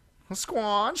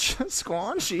 Squanch.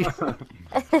 Squanchy.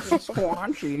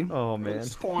 Squanchy. Oh, man.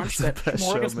 Squanch That's that the best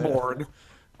show, man. smorgasbord.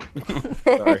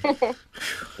 Sorry.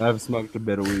 I've smoked a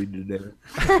bit of weed today.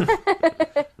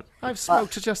 I've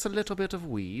smoked just a little bit of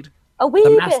weed. A weed.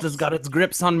 The master's got its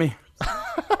grips on me.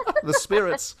 The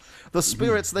spirits,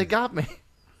 they got me.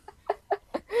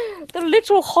 The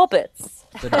little hobbits.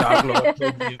 The dog lord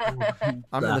told you.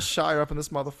 I'm in the Shire up in this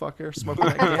motherfucker, smoking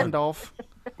that Gandalf.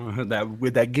 With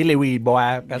that gillyweed,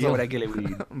 boy. Pass over that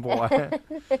gillyweed. Boy.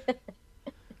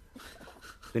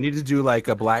 They need to do like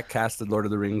a black casted Lord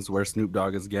of the Rings where Snoop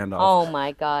Dogg is Gandalf. Oh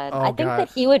my god. Oh, I think God.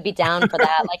 that he would be down for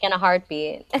that, like in a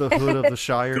heartbeat. The hood of the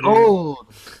Shire. Dude. Oh,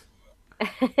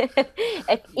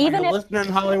 Even if listening in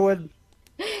Hollywood.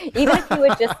 Even if he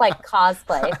would just like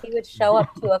cosplay, if he would show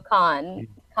up to a con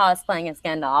cosplaying as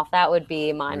Gandalf, that would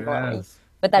be mind blowing. Yes.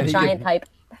 With that And he giant hype.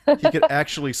 He could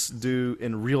actually do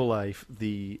in real life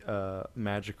the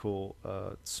magical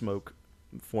smoke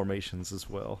formations as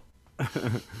well.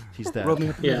 He's that. Roll me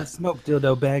up in that smoke,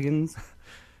 dildo baggins.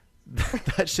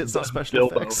 That shit's not special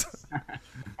Dildo. effects.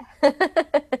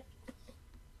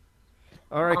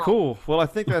 All right, cool. Well, I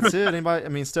think that's it. Anybody? I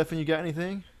mean, Stefan, you got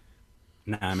anything?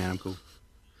 Nah, man, I'm cool.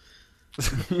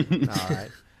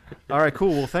 All right,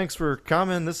 cool. Well, thanks for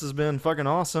coming. This has been fucking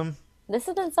awesome. This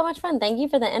has been so much fun. Thank you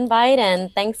for the invite,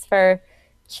 and thanks for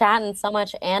chatting so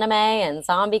much anime and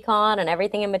ZombieCon and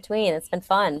everything in between. It's been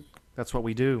fun. That's what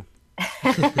we do.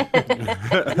 Nice.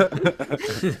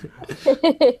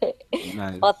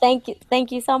 Well, thank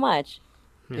you so much.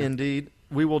 Indeed.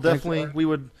 We will definitely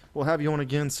we'll have you on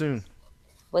again soon.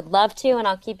 Would love to, and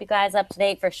I'll keep you guys up to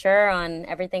date for sure on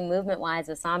everything movement-wise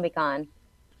with ZombieCon.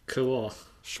 Cool.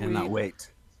 Cannot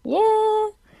wait. Yeah.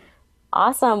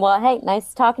 Awesome. Well, hey,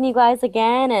 nice talking to you guys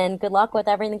again, and good luck with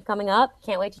everything coming up.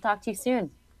 Can't wait to talk to you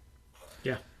soon.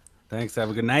 Yeah. Thanks.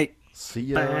 Have a good night. See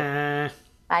ya.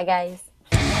 Bye, guys.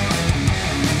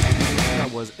 That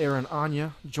was Erin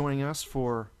Anya joining us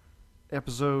for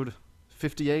episode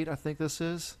 58, I think this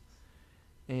is.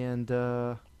 And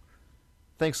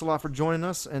thanks a lot for joining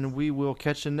us, and we will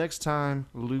catch you next time,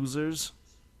 losers.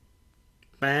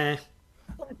 Bye.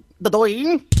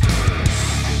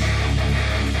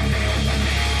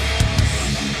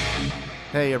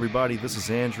 Hey everybody, this is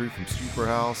Andrew from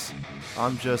Superhouse.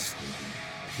 I'm just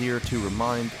here to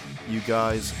remind you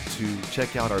guys to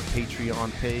check out our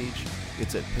Patreon page.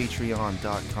 It's at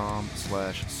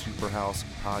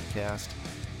patreon.com/superhousepodcast.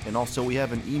 And also we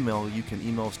have an email. You can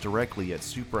email us directly at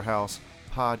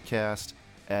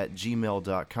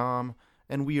superhousepodcast@gmail.com.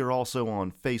 And we are also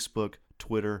on Facebook,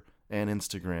 Twitter, and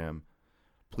Instagram.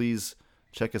 Please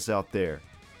check us out there.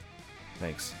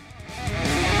 Thanks.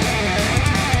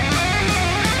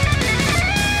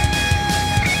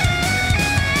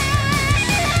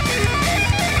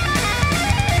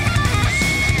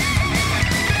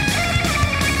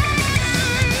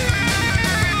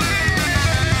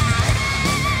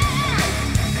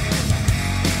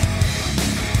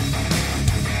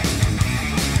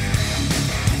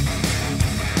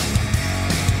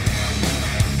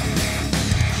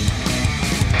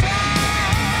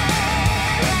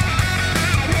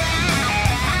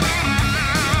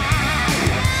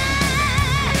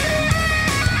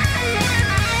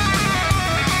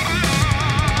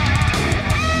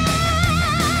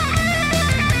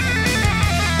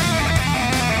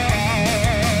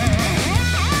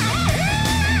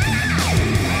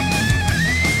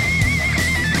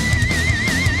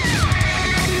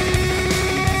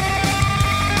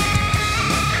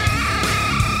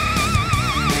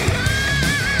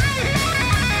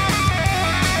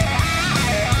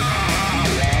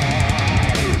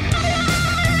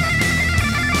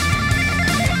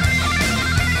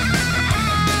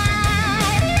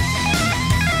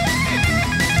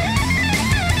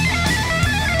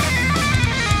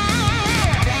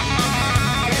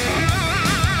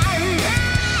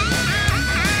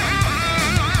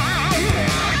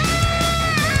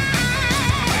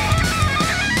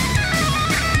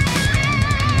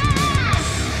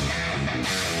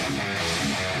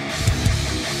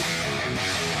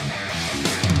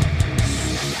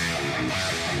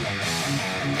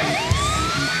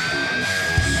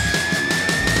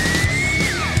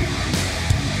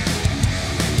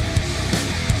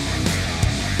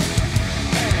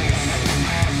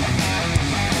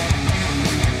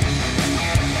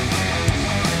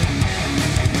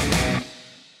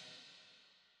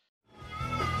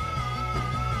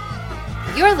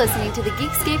 You're listening to the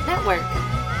Geekscape Network.